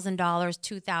 $1,000,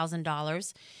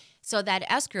 $2,000. So that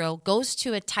escrow goes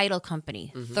to a title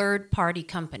company, third-party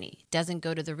company. Doesn't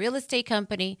go to the real estate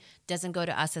company, doesn't go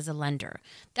to us as a lender.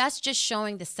 That's just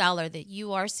showing the seller that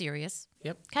you are serious.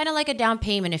 Yep. Kind of like a down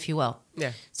payment, if you will.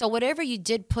 Yeah. So whatever you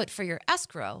did put for your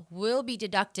escrow will be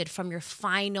deducted from your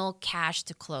final cash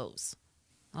to close.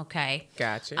 Okay?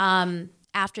 Gotcha.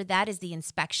 After that is the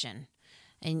inspection.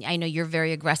 And I know you're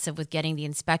very aggressive with getting the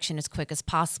inspection as quick as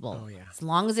possible. Oh, yeah. As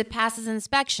long as it passes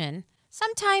inspection,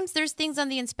 sometimes there's things on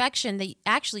the inspection that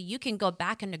actually you can go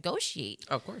back and negotiate.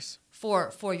 Of course.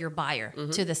 For your buyer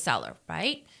to the seller,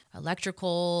 right?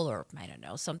 Electrical or, I don't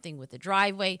know, something with the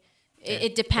driveway.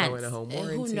 It depends. Home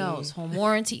warranty. Who knows? Home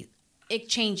warranty. It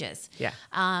changes. Yeah.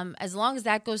 As long as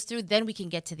that goes through, then we can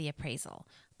get to the appraisal.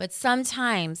 But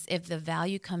sometimes if the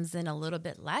value comes in a little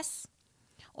bit less,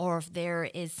 or if there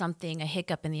is a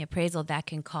hiccup in the appraisal, that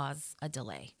can cause a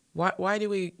delay. Why do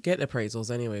we get appraisals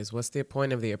anyways? What's the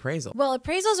point of the appraisal? Well,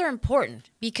 appraisals are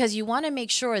important because you want to make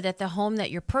sure that the home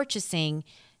that you're purchasing,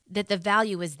 that the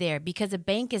value is there, because a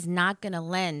bank is not going to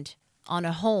lend on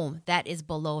a home that is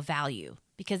below value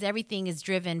because everything is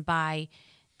driven by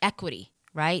equity,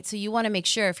 right? So you want to make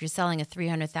sure if you're selling a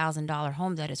 $300,000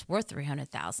 home that it's worth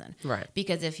 $300,000. Right.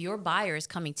 Because if your buyer is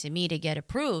coming to me to get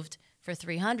approved for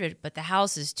 $300,000, but the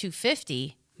house is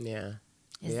 $250,000, Yeah.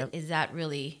 is that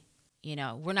really,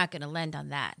 we're not going to lend on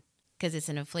that because it's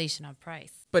an inflation on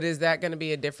price. But is that going to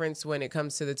be a difference when it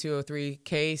comes to the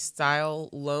 203K style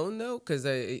loan, though? Because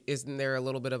isn't there a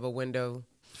little bit of a window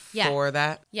for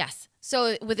that? Yes.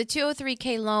 So with a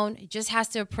 203K loan, it just has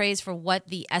to appraise for what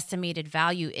the estimated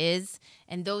value is.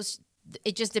 And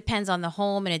it just depends on the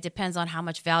home, and it depends on how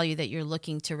much value that you're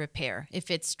looking to repair.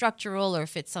 If it's structural or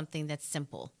if it's something that's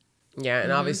simple. Yeah,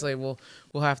 and obviously we'll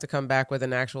have to come back with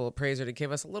an actual appraiser to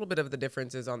give us a little bit of the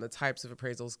differences on the types of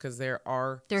appraisals, because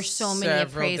there's so many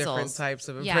appraisals. Different types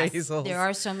of yes, appraisals. There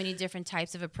are so many different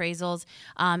types of appraisals.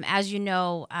 As you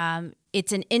know,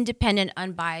 it's an independent,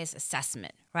 unbiased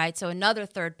assessment, right? So another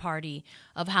third party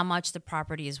of how much the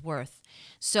property is worth.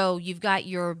 So you've got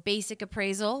your basic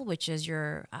appraisal, which is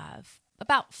your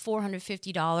about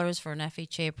 $450 for an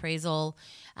FHA appraisal.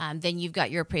 Then you've got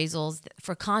your appraisals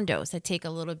for condos that take a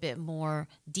little bit more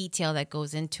detail that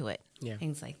goes into it. Yeah.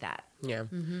 Things like that. Yeah.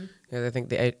 I think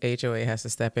the HOA has to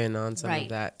step in on some Right. of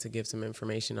that to give some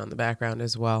information on the background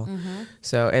as well.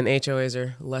 So, and HOAs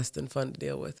are less than fun to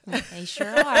deal with. They sure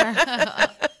are.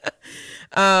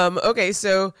 Okay,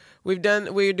 so we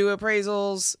do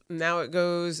appraisals. Now it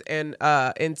goes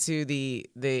into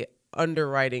the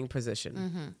underwriting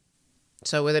position.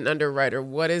 So with an underwriter,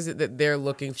 what is it that they're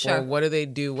looking for? Sure. What do they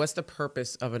do? What's the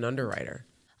purpose of an underwriter?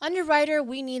 Underwriter,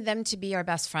 we need them to be our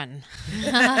best friend.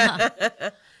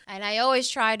 And I always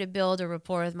try to build a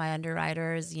rapport with my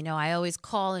underwriters. I always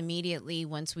call immediately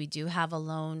once we do have a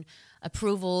loan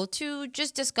approval to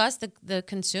just discuss the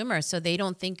consumer, so they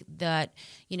don't think that,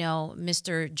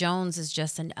 Mr. Jones is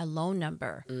just a loan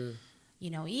number.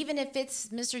 Even if it's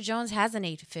Mr. Jones has an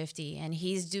 850 and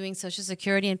he's doing Social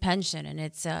Security and pension, and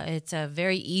it's a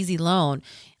very easy loan,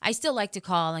 I still like to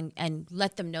call and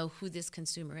let them know who this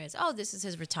consumer is. Oh, this is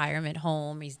his retirement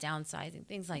home. He's downsizing,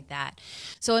 things like that.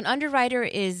 So an underwriter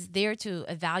is there to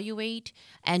evaluate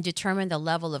and determine the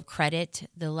level of credit,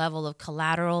 the level of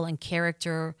collateral and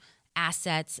character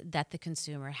assets that the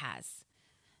consumer has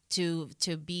to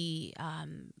be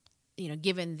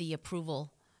given the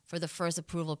approval for the first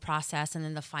approval process and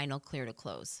then the final clear to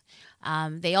close.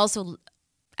 They also,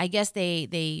 I guess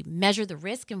they measure the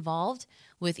risk involved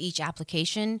with each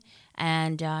application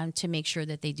and to make sure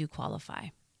that they do qualify.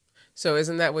 So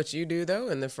isn't that what you do, though,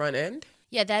 in the front end?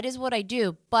 Yeah, that is what I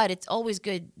do, but it's always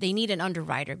good. They need an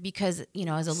underwriter because,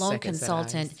 as a loan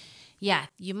consultant,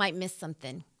 you might miss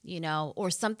something, or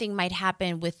something might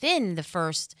happen within the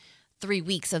first 3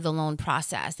 weeks of the loan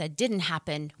process that didn't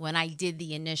happen when I did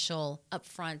the initial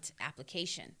upfront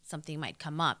application. Something might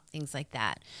come up, things like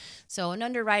that. So an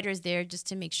underwriter is there just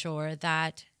to make sure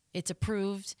that it's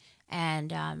approved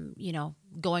and,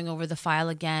 going over the file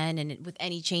again and with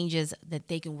any changes that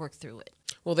they can work through it.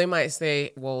 Well, they might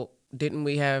say, well, didn't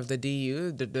we have the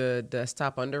DU, the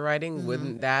desktop underwriting?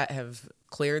 Wouldn't that have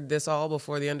cleared this all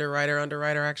before the underwriter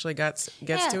actually gets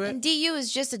to it? And DU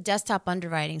is just a desktop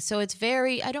underwriting. So it's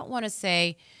very, I don't want to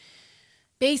say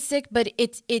basic, but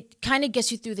it kind of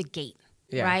gets you through the gate,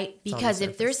 right? Because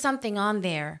if there's something on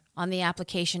there on the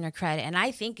application or credit, and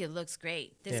I think it looks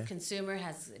great. This consumer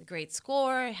has a great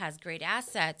score, has great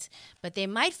assets, but they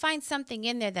might find something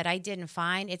in there that I didn't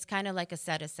find. It's kind of like a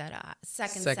second set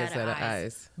of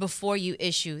eyes before you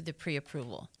issue the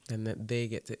pre-approval. And that they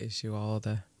get to issue all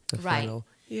the right. final.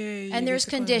 Yay, and there's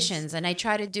conditions, and I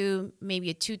try to do maybe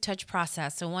a 2-touch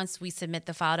process. So once we submit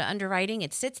the file to underwriting,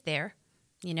 it sits there.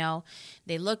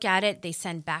 They look at it, they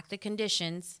send back the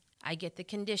conditions. I get the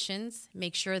conditions,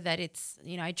 make sure that it's,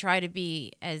 I try to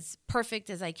be as perfect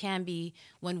as I can be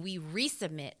when we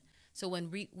resubmit. So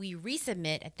when we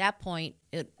resubmit, at that point,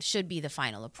 it should be the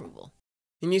final approval.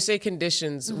 And you say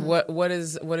conditions. What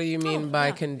do you mean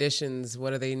by conditions?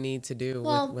 What do they need to do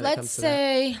when it comes to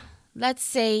that? Let's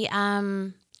say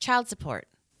child support.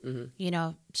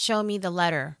 Show me the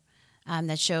letter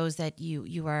that shows that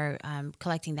you are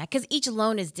collecting that. Because each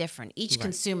loan is different. Each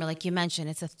consumer, like you mentioned,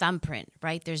 it's a thumbprint,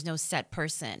 right? There's no set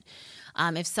person.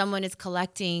 If someone is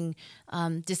collecting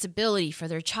disability for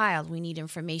their child, we need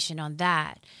information on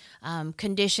that.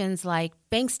 Conditions like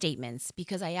bank statements,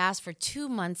 because I asked for 2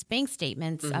 months bank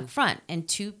statements up front and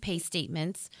 2 pay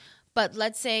statements. But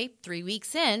let's say 3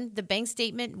 weeks in, the bank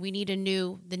statement, we need the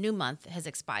new month has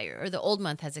expired or the old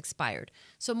month has expired.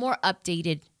 So more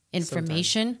updated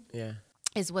information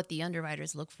is what the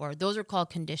underwriters look for. Those are called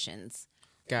conditions.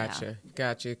 Gotcha.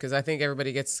 Because I think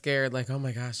everybody gets scared, like, oh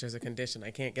my gosh, there's a condition.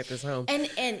 I can't get this home.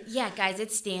 And yeah, guys,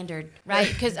 it's standard, right?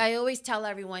 Because I always tell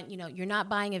everyone, you're not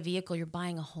buying a vehicle, you're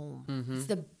buying a home. Mm-hmm. It's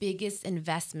the biggest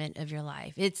investment of your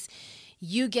life.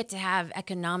 You get to have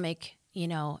economic,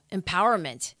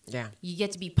 empowerment. Yeah. You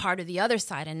get to be part of the other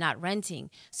side and not renting.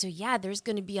 So yeah, there's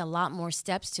going to be a lot more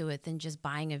steps to it than just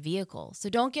buying a vehicle. So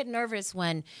don't get nervous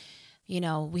when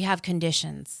we have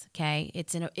conditions, okay?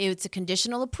 It's a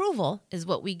conditional approval is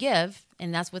what we give,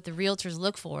 and that's what the realtors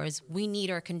look for is we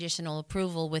need our conditional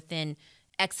approval within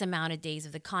X amount of days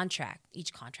of the contract.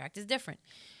 Each contract is different.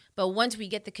 But once we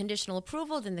get the conditional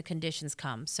approval, then the conditions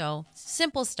come. So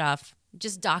simple stuff,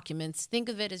 just documents. Think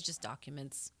of it as just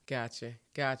documents. Gotcha.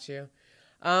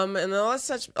 And then let's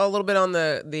touch a little bit on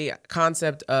the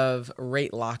concept of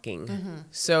rate locking. Mm-hmm.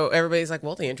 So everybody's like,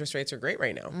 well, the interest rates are great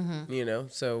right now, mm-hmm.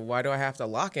 So why do I have to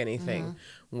lock anything?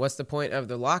 Mm-hmm. What's the point of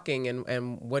the locking,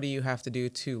 and what do you have to do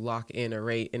to lock in a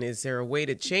rate? And is there a way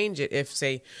to change it if,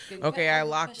 say, I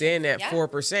locked in at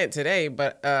 4% today,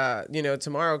 but,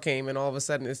 tomorrow came and all of a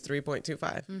sudden it's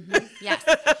 3.25? Mm-hmm. Yes.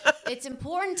 It's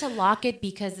important to lock it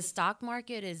because the stock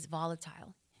market is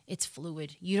volatile. It's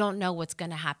fluid. You don't know what's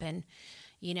going to happen.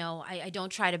 I don't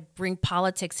try to bring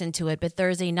politics into it, but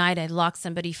Thursday night I locked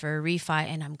somebody for a refi,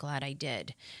 and I'm glad I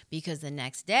did because the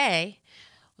next day,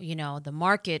 the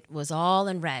market was all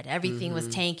in red. Everything mm-hmm. was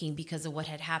tanking because of what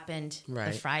had happened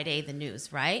the Friday, the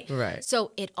news, right? Right.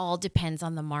 So it all depends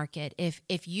on the market.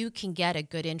 If you can get a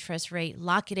good interest rate,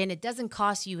 lock it in. It doesn't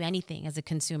cost you anything as a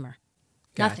consumer.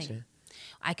 Gotcha. Nothing.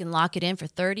 I can lock it in for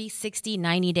 30, 60,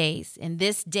 90 days. In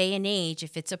this day and age,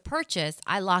 if it's a purchase,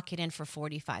 I lock it in for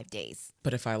 45 days.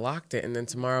 But if I locked it and then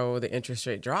tomorrow the interest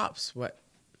rate drops, what?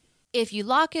 If you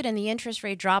lock it and the interest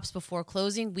rate drops before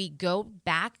closing, we go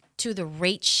back to the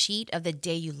rate sheet of the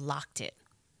day you locked it,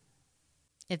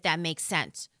 if that makes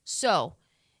sense. So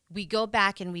we go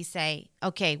back and we say,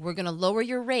 okay, we're going to lower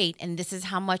your rate, and this is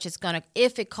how much it's going to,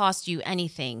 if it costs you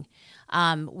anything.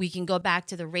 We can go back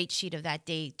to the rate sheet of that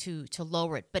day to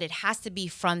lower it, but it has to be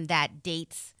from that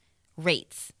date's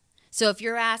rates. So if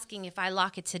you're asking if I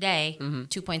lock it today, mm-hmm.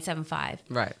 2.75.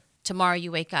 Right. Tomorrow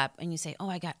you wake up and you say, oh,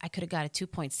 I could have got a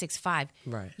 2.65.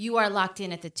 Right. You are locked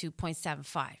in at the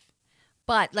 2.75.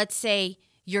 But let's say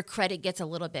your credit gets a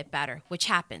little bit better, which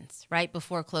happens, right,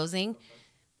 before closing.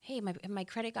 Hey, my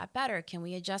credit got better. Can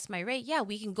we adjust my rate? Yeah,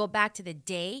 we can go back to the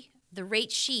day, the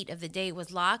rate sheet of the day it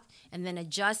was locked, and then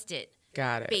adjust it.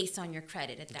 Got it. Based on your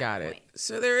credit at that point. Got it.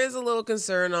 So there is a little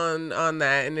concern on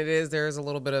that, and there is a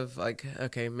little bit of like,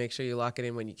 okay, make sure you lock it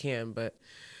in when you can. But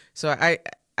so I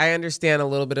understand a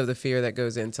little bit of the fear that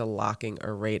goes into locking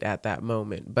a rate at that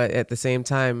moment. But at the same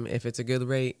time, if it's a good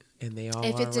rate, and they all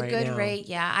if are it's a right good now. rate,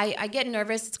 yeah, I get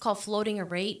nervous. It's called floating a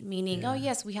rate, meaning, oh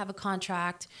yes, we have a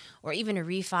contract or even a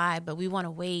refi, but we want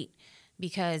to wait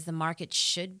because the market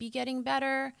should be getting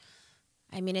better.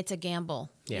 I mean, it's a gamble,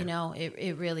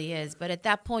 it really is. But at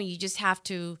that point, you just have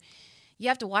to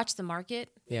watch the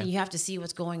market and you have to see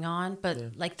what's going on.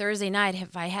 But like Thursday night,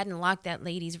 if I hadn't locked that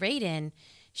lady's rate in,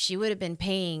 she would have been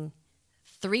paying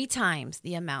 3 times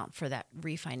the amount for that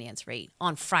refinance rate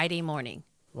on Friday morning.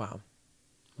 Wow.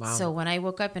 So when I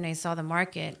woke up and I saw the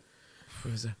market,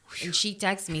 and she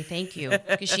texted me, thank you,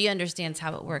 because she understands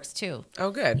how it works too.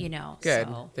 Oh, good. Good.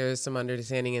 So. There's some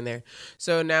understanding in there.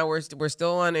 So now we're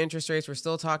still on interest rates. We're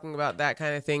still talking about that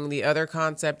kind of thing. The other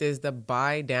concept is the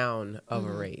buy down of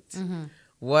a rate. Mm-hmm.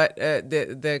 What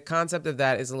the concept of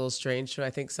that is a little strange to I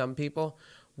think some people.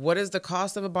 What is the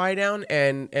cost of a buy down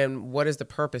and what is the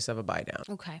purpose of a buy down?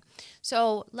 Okay.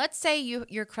 So let's say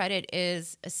your credit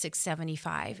is a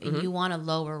 675 and mm-hmm. you want a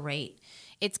lower rate.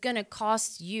 It's going to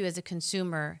cost you as a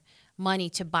consumer money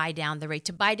to buy down the rate,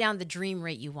 to buy down the dream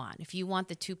rate you want. If you want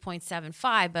the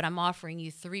 2.75, but I'm offering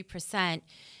you 3%,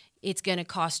 it's going to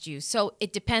cost you. So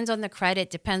it depends on the credit,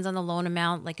 depends on the loan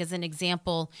amount. Like as an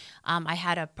example, I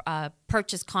had a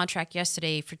purchase contract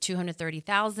yesterday for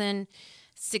 $230,000.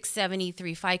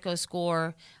 673 FICO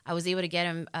score. I was able to get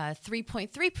him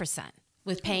 3.3%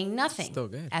 with paying nothing. Still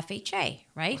good. FHA,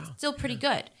 right? Wow. Still pretty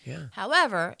good. Yeah.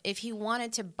 However, if he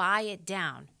wanted to buy it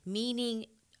down, meaning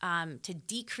to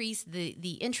decrease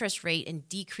the interest rate and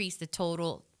decrease the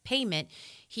total payment,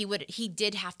 he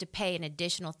did have to pay an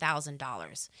additional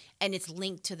 $1,000, and it's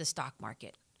linked to the stock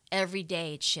market. Every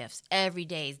day it shifts. Every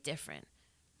day is different.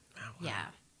 Wow. Yeah.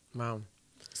 Wow.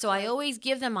 So I always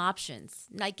give them options.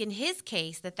 Like in his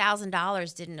case, the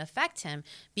 $1,000 didn't affect him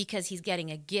because he's getting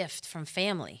a gift from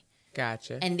family.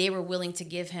 Gotcha. And they were willing to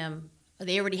give him,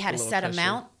 they already had a set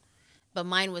amount, but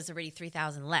mine was already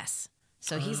 $3,000 less.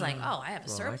 So he's like, "Oh, I have a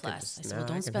Well, surplus." I said, "Well,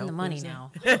 don't I can spend the help money with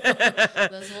now.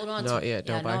 Let's hold on No, to it. yeah,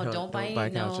 don't buy no, co- don't buy, don't buy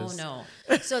no, couches. no."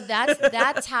 So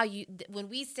that's how when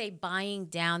we say buying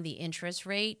down the interest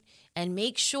rate, and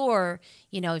make sure,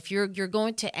 if you're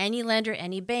going to any lender,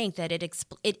 any bank, that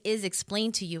it is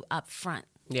explained to you up front.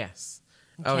 Yes.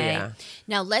 Okay? Oh, yeah.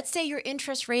 Now, let's say your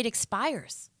interest rate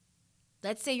expires.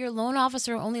 Let's say your loan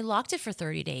officer only locked it for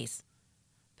 30 days,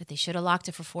 but they should have locked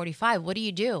it for 45. What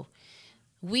do?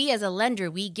 We as a lender,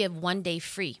 we give 1 day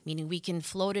free, meaning we can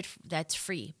float it, that's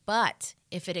free. But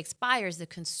if it expires, the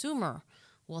consumer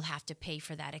will have to pay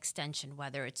for that extension,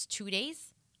 whether it's 2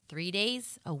 days, 3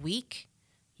 days, a week.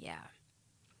 Yeah.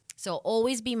 So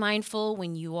always be mindful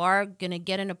when you are going to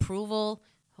get an approval,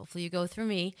 hopefully you go through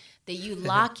me, that you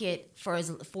lock it for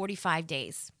 45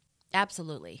 days.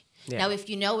 Absolutely. Yeah. Now, if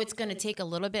you know it's going to take a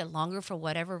little bit longer for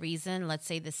whatever reason, let's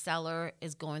say the seller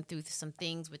is going through some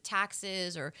things with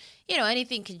taxes or,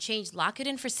 anything can change, lock it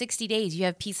in for 60 days. You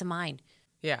have peace of mind.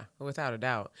 Yeah, without a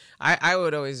doubt. I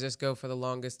would always just go for the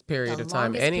longest period The of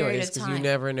time longest period anyways, of because you time.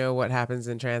 never know what happens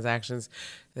in transactions.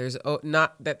 There's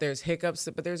not that there's hiccups,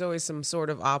 but there's always some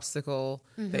sort of obstacle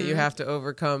that you have to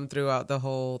overcome throughout the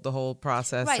whole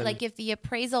process. Right, And like if the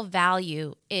appraisal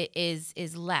value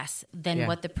is less than Yeah.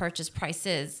 what the purchase price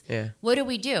is, Yeah. what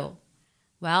do?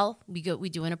 Well, we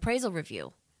do an appraisal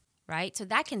review, right? So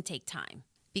that can take time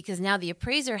because now the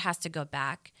appraiser has to go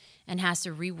back and has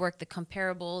to rework the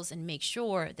comparables and make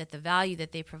sure that the value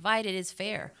that they provided is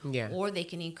fair. Yeah. Or they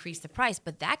can increase the price,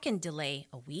 but that can delay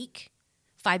a week,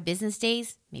 5 business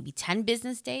days, maybe 10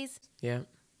 business days. Yeah.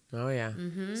 Oh, yeah.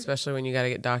 Mm-hmm. Especially when you got to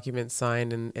get documents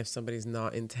signed and if somebody's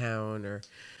not in town or.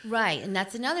 Right, and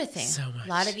that's another thing. So much. A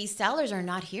lot of these sellers are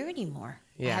not here anymore.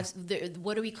 Yeah.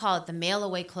 What do we call it? The mail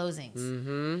away closings.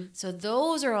 Mm-hmm. So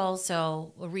those are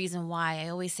also a reason why I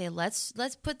always say let's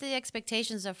put the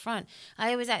expectations up front.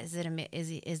 I always ask,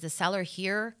 is the seller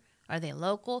here? Are they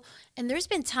local? And there's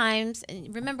been times,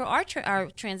 and remember our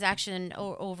transaction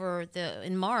over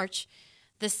in March,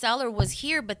 the seller was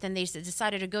here, but then they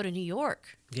decided to go to New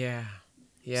York. Yeah.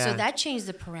 Yeah. So that changed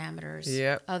the parameters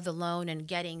Yep. of the loan and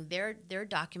getting their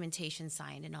documentation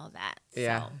signed and all that.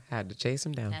 Yeah. So Had to chase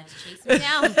them down. had to chase them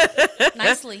down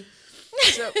nicely.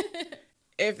 So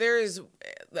if there is,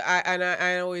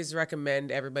 I always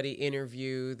recommend everybody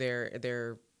interview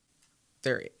their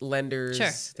lenders,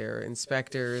 Sure. their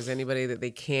inspectors, anybody that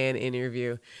they can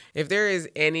interview. If there is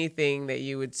anything that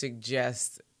you would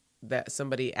suggest that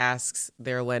somebody asks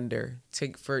their lender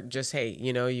for just, hey,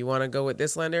 you want to go with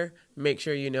this lender, make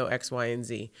sure you know X, Y, and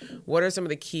Z. What are some of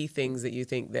the key things that you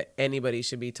think that anybody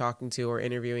should be talking to or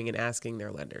interviewing and asking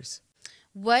their lenders?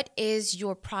 What is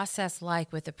your process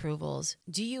like with approvals?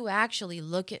 Do you actually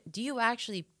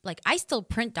I still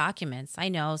print documents. I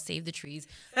know, save the trees,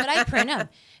 but I print them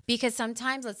because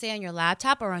sometimes, let's say on your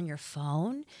laptop or on your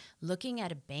phone, looking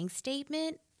at a bank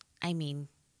statement,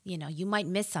 you might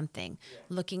miss something. Yeah.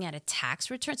 Looking at a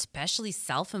tax return, especially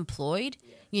self-employed,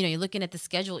 you're looking at the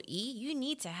Schedule E, you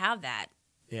need to have that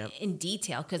in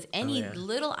detail because any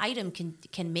little item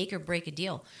can make or break a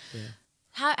deal. Yeah.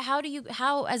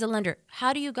 How as a lender,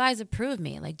 how do you guys approve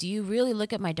me? Like, do you really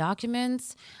look at my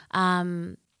documents? Are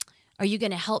you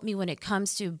going to help me when it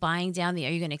comes to buying down are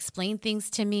you going to explain things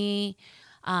to me?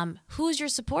 Who's your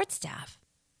support staff?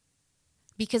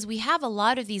 Because we have a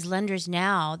lot of these lenders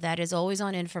now that is always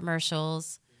on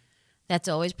infomercials, that's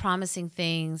always promising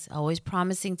things, always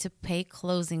promising to pay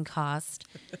closing costs.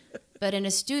 But an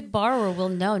astute borrower will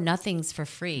know nothing's for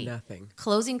free. Nothing.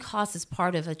 Closing costs is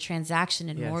part of a transaction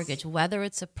in mortgage, whether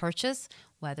it's a purchase,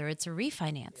 whether it's a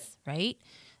refinance, right?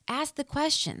 Ask the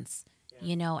questions.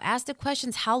 Ask the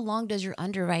questions, how long does your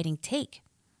underwriting take?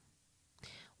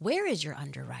 Where is your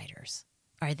underwriters?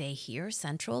 Are they here,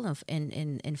 central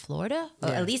in Florida, or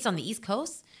at least on the East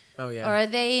Coast? Oh, yeah. Or are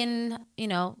they in,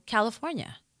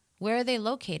 California? Where are they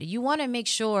located? You want to make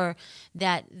sure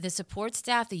that the support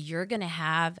staff that you're going to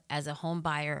have as a home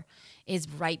buyer is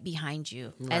right behind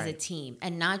you as a team,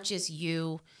 and not just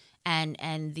you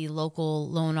and the local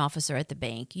loan officer at the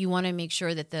bank. You want to make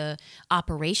sure that the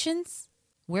operations,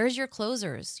 where's your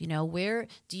closers? Where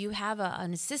do you have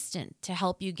an assistant to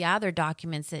help you gather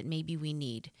documents that maybe we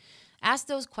need? Ask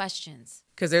those questions.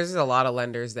 Because there's a lot of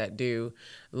lenders that do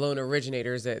loan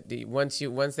originators that once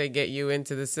they get you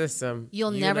into the system, you'll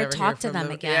never talk to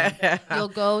them again. Yeah. You'll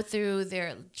go through.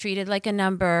 They're treated like a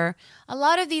number. A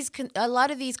lot of these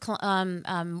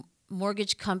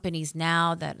mortgage companies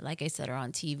now that, like I said, are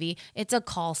on TV. It's a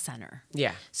call center.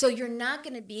 Yeah. So you're not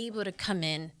going to be able to come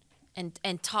in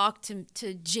and talk to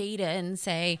Jada and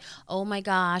say, oh my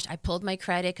gosh, I pulled my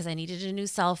credit because I needed a new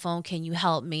cell phone. Can you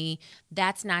help me?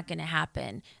 That's not going to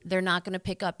happen. They're not going to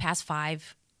pick up past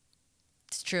 5.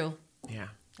 It's true. Yeah.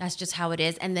 That's just how it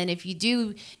is. And then if you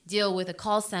do deal with a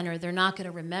call center, they're not going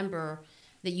to remember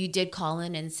that you did call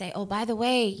in and say, oh, by the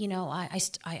way, you know,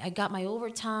 I got my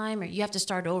overtime, or you have to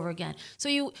start over again. So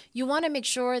you want to make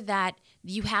sure that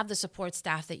you have the support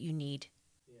staff that you need.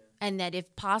 And that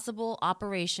if possible,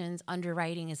 operations,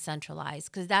 underwriting is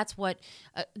centralized, because that's what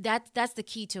that's the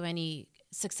key to any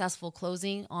successful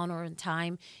closing on or in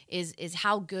time is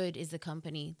how good is the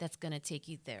company that's going to take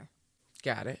you there.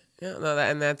 Got it. Yeah, no,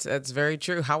 that's very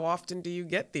true. How often do you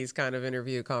get these kind of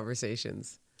interview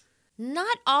conversations?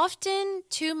 Not often,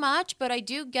 too much, but I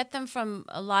do get them from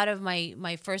a lot of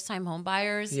my first time home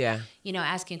buyers. Yeah. You know,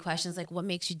 asking questions like, what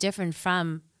makes you different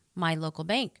from my local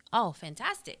bank? Oh,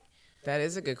 fantastic. That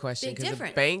is a good question, because the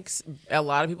difference. banks, a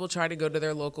lot of people try to go to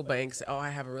their local banks. Oh, I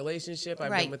have a relationship. I've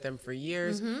Right. been with them for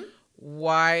years.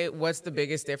 Why? What's the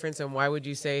biggest difference, and why would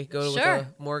you say go with a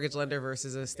mortgage lender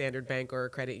versus a standard bank or a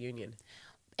credit union?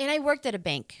 And I worked at a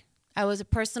bank. I was a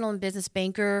personal and business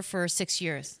banker for 6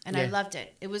 years, and I Yeah. loved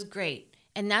it. It was great.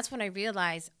 And that's when I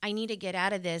realized I need to get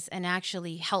out of this and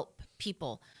actually help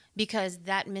people, because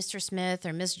that Mr. Smith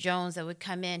or Miss Jones that would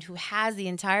come in who has the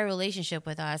entire relationship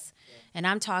with us, and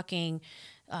I'm talking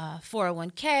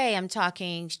 401k, I'm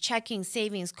talking checking,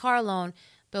 savings, car loan,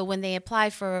 but when they apply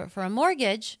for a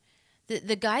mortgage,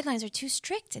 the guidelines are too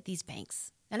strict at these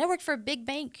banks. And I worked for a big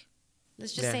bank.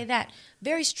 Let's just say that.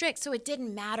 Very strict. So it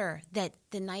didn't matter that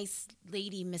the nice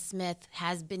lady, Miss Smith,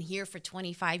 has been here for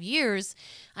 25 years.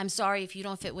 I'm sorry, if you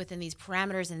don't fit within these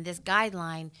parameters and this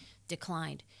guideline,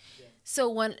 declined. Yeah. So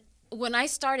when I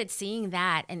started seeing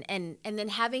that and then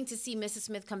having to see Mrs.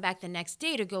 Smith come back the next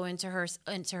day to go into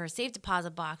her safe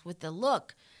deposit box with the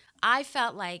look, I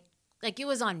felt like it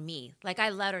was on me. Like I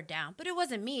let her down. But it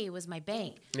wasn't me. It was my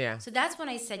bank. Yeah. So that's when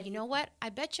I said, you know what? I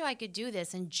bet you I could do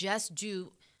this and just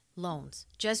do loans,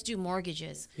 just do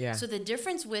mortgages. Yeah. So the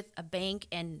difference with a bank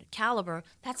and Caliber,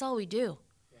 that's all we do,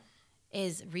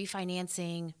 is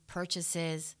refinancing,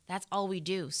 purchases. That's all we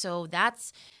do. So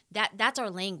that's our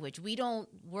language. We don't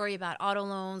worry about auto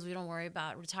loans. We don't worry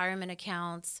about retirement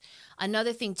accounts.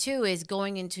 Another thing too is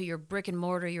going into your brick and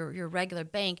mortar, your regular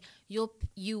bank,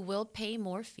 you will pay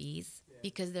more fees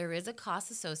because there is a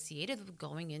cost associated with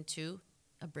going into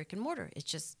a brick and mortar.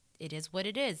 It is what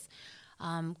it is.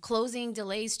 Closing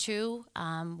delays too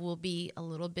will be a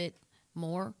little bit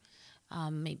more.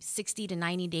 Maybe 60 to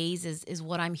 90 days is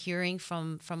what I'm hearing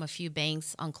from a few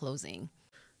banks on closing.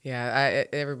 Yeah,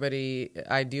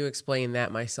 I do explain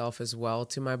that myself as well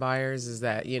to my buyers, is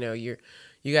that, you know, you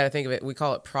got to think of it. We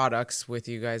call it products with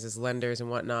you guys as lenders and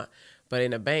whatnot, but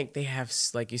in a bank they have,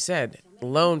 like you said,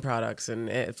 loan products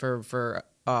and for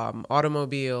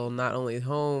automobile, not only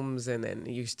homes, and then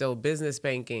you're still business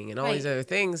banking and all these other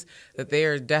things, that they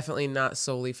are definitely not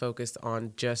solely focused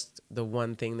on just the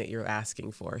one thing that you're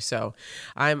asking for. So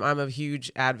I'm a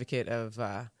huge advocate of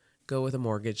go with a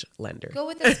mortgage lender. Go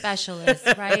with a specialist,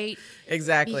 right?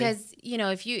 Exactly. Because, you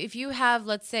know, if you have,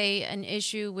 let's say, an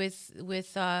issue with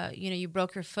you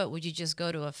broke your foot, would you just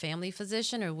go to a family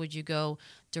physician, or would you go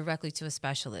directly to a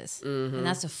specialist? Mm-hmm. And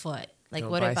that's a foot. Like,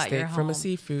 Don't what buy about steak your home? from a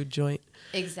seafood joint?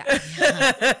 Exactly.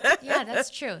 Yeah, that's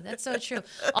true. That's so true.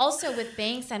 Also, with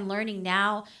banks, I'm learning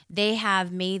now they have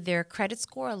made their credit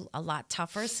score a lot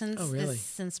tougher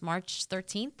since March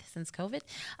 13th, since COVID.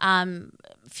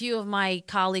 Few of my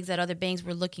colleagues at other banks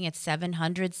were looking at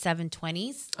 700,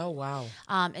 720s. Oh, wow.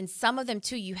 And some of them,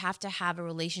 too, you have to have a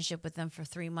relationship with them for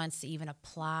 3 months to even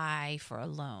apply for a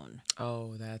loan.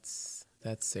 Oh, that's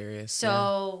serious.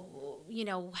 So, you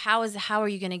know, how are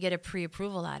you going to get a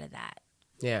pre-approval out of that?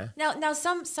 Yeah. Now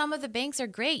some of the banks are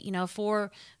great, you know, for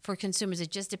consumers.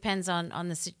 It just depends on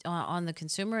the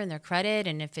consumer and their credit,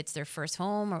 and if it's their first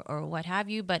home or what have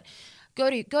you. But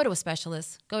go to a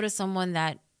specialist. Go to someone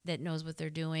that knows what they're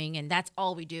doing, and that's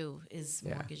all we do is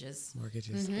mortgages.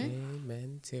 Mortgages. Mm-hmm.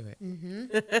 Amen to it.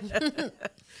 Mm-hmm.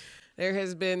 There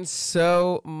has been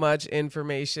so much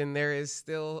information. There is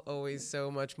still always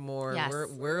so much more. Yes.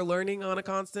 We're learning on a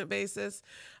constant basis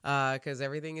because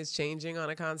everything is changing on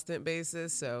a constant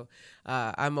basis. So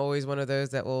I'm always one of those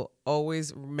that will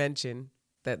always mention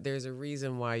that there's a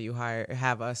reason why you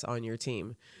have us on your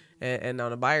team. And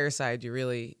on a buyer side,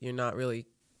 you're not really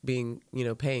being,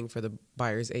 paying for the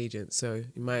buyer's agent. So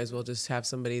you might as well just have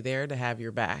somebody there to have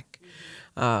your back.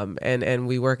 And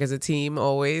we work as a team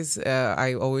always.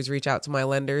 I always reach out to my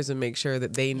lenders and make sure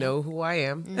that they know who I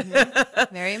am.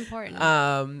 Very important.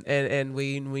 And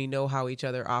we know how each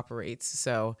other operates.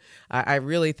 So I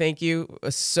really thank you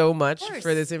so much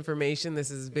for this information. This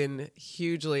has been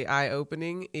hugely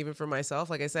eye-opening, even for myself.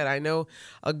 Like I said, I know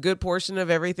a good portion of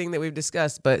everything that we've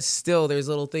discussed, but still there's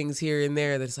little things here and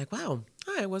there that's like, wow,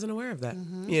 I wasn't aware of that,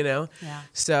 Yeah.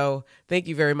 So thank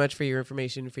you very much for your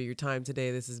information, for your time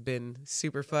today. This has been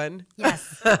super fun. Yes.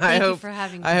 Thank you for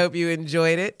having me. I hope you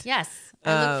enjoyed it. Yes.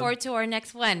 I look forward to our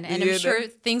next one. And I'm sure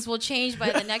things will change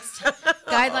by the next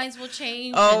guidelines will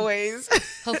change. Always.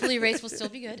 Hopefully rates will still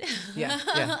be good. Yeah.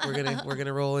 We're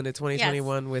gonna roll into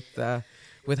 2021 with high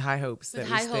hopes. With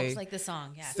high hopes, like the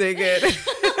song. Yes. Stay good.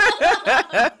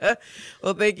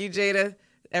 Well, thank you, Jada.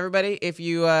 Everybody, if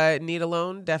you need a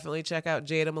loan, definitely check out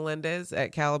Jada Melendez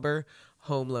at Caliber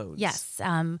Home Loans. Yes.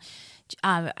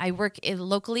 I work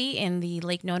locally in the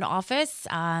Lake Nona office,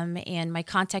 and my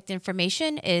contact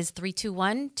information is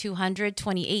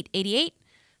 321-200-2888,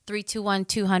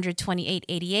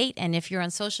 321-200-2888. And if you're on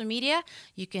social media,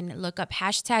 you can look up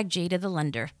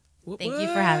 #JadaTheLender. Thank you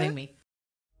for having me.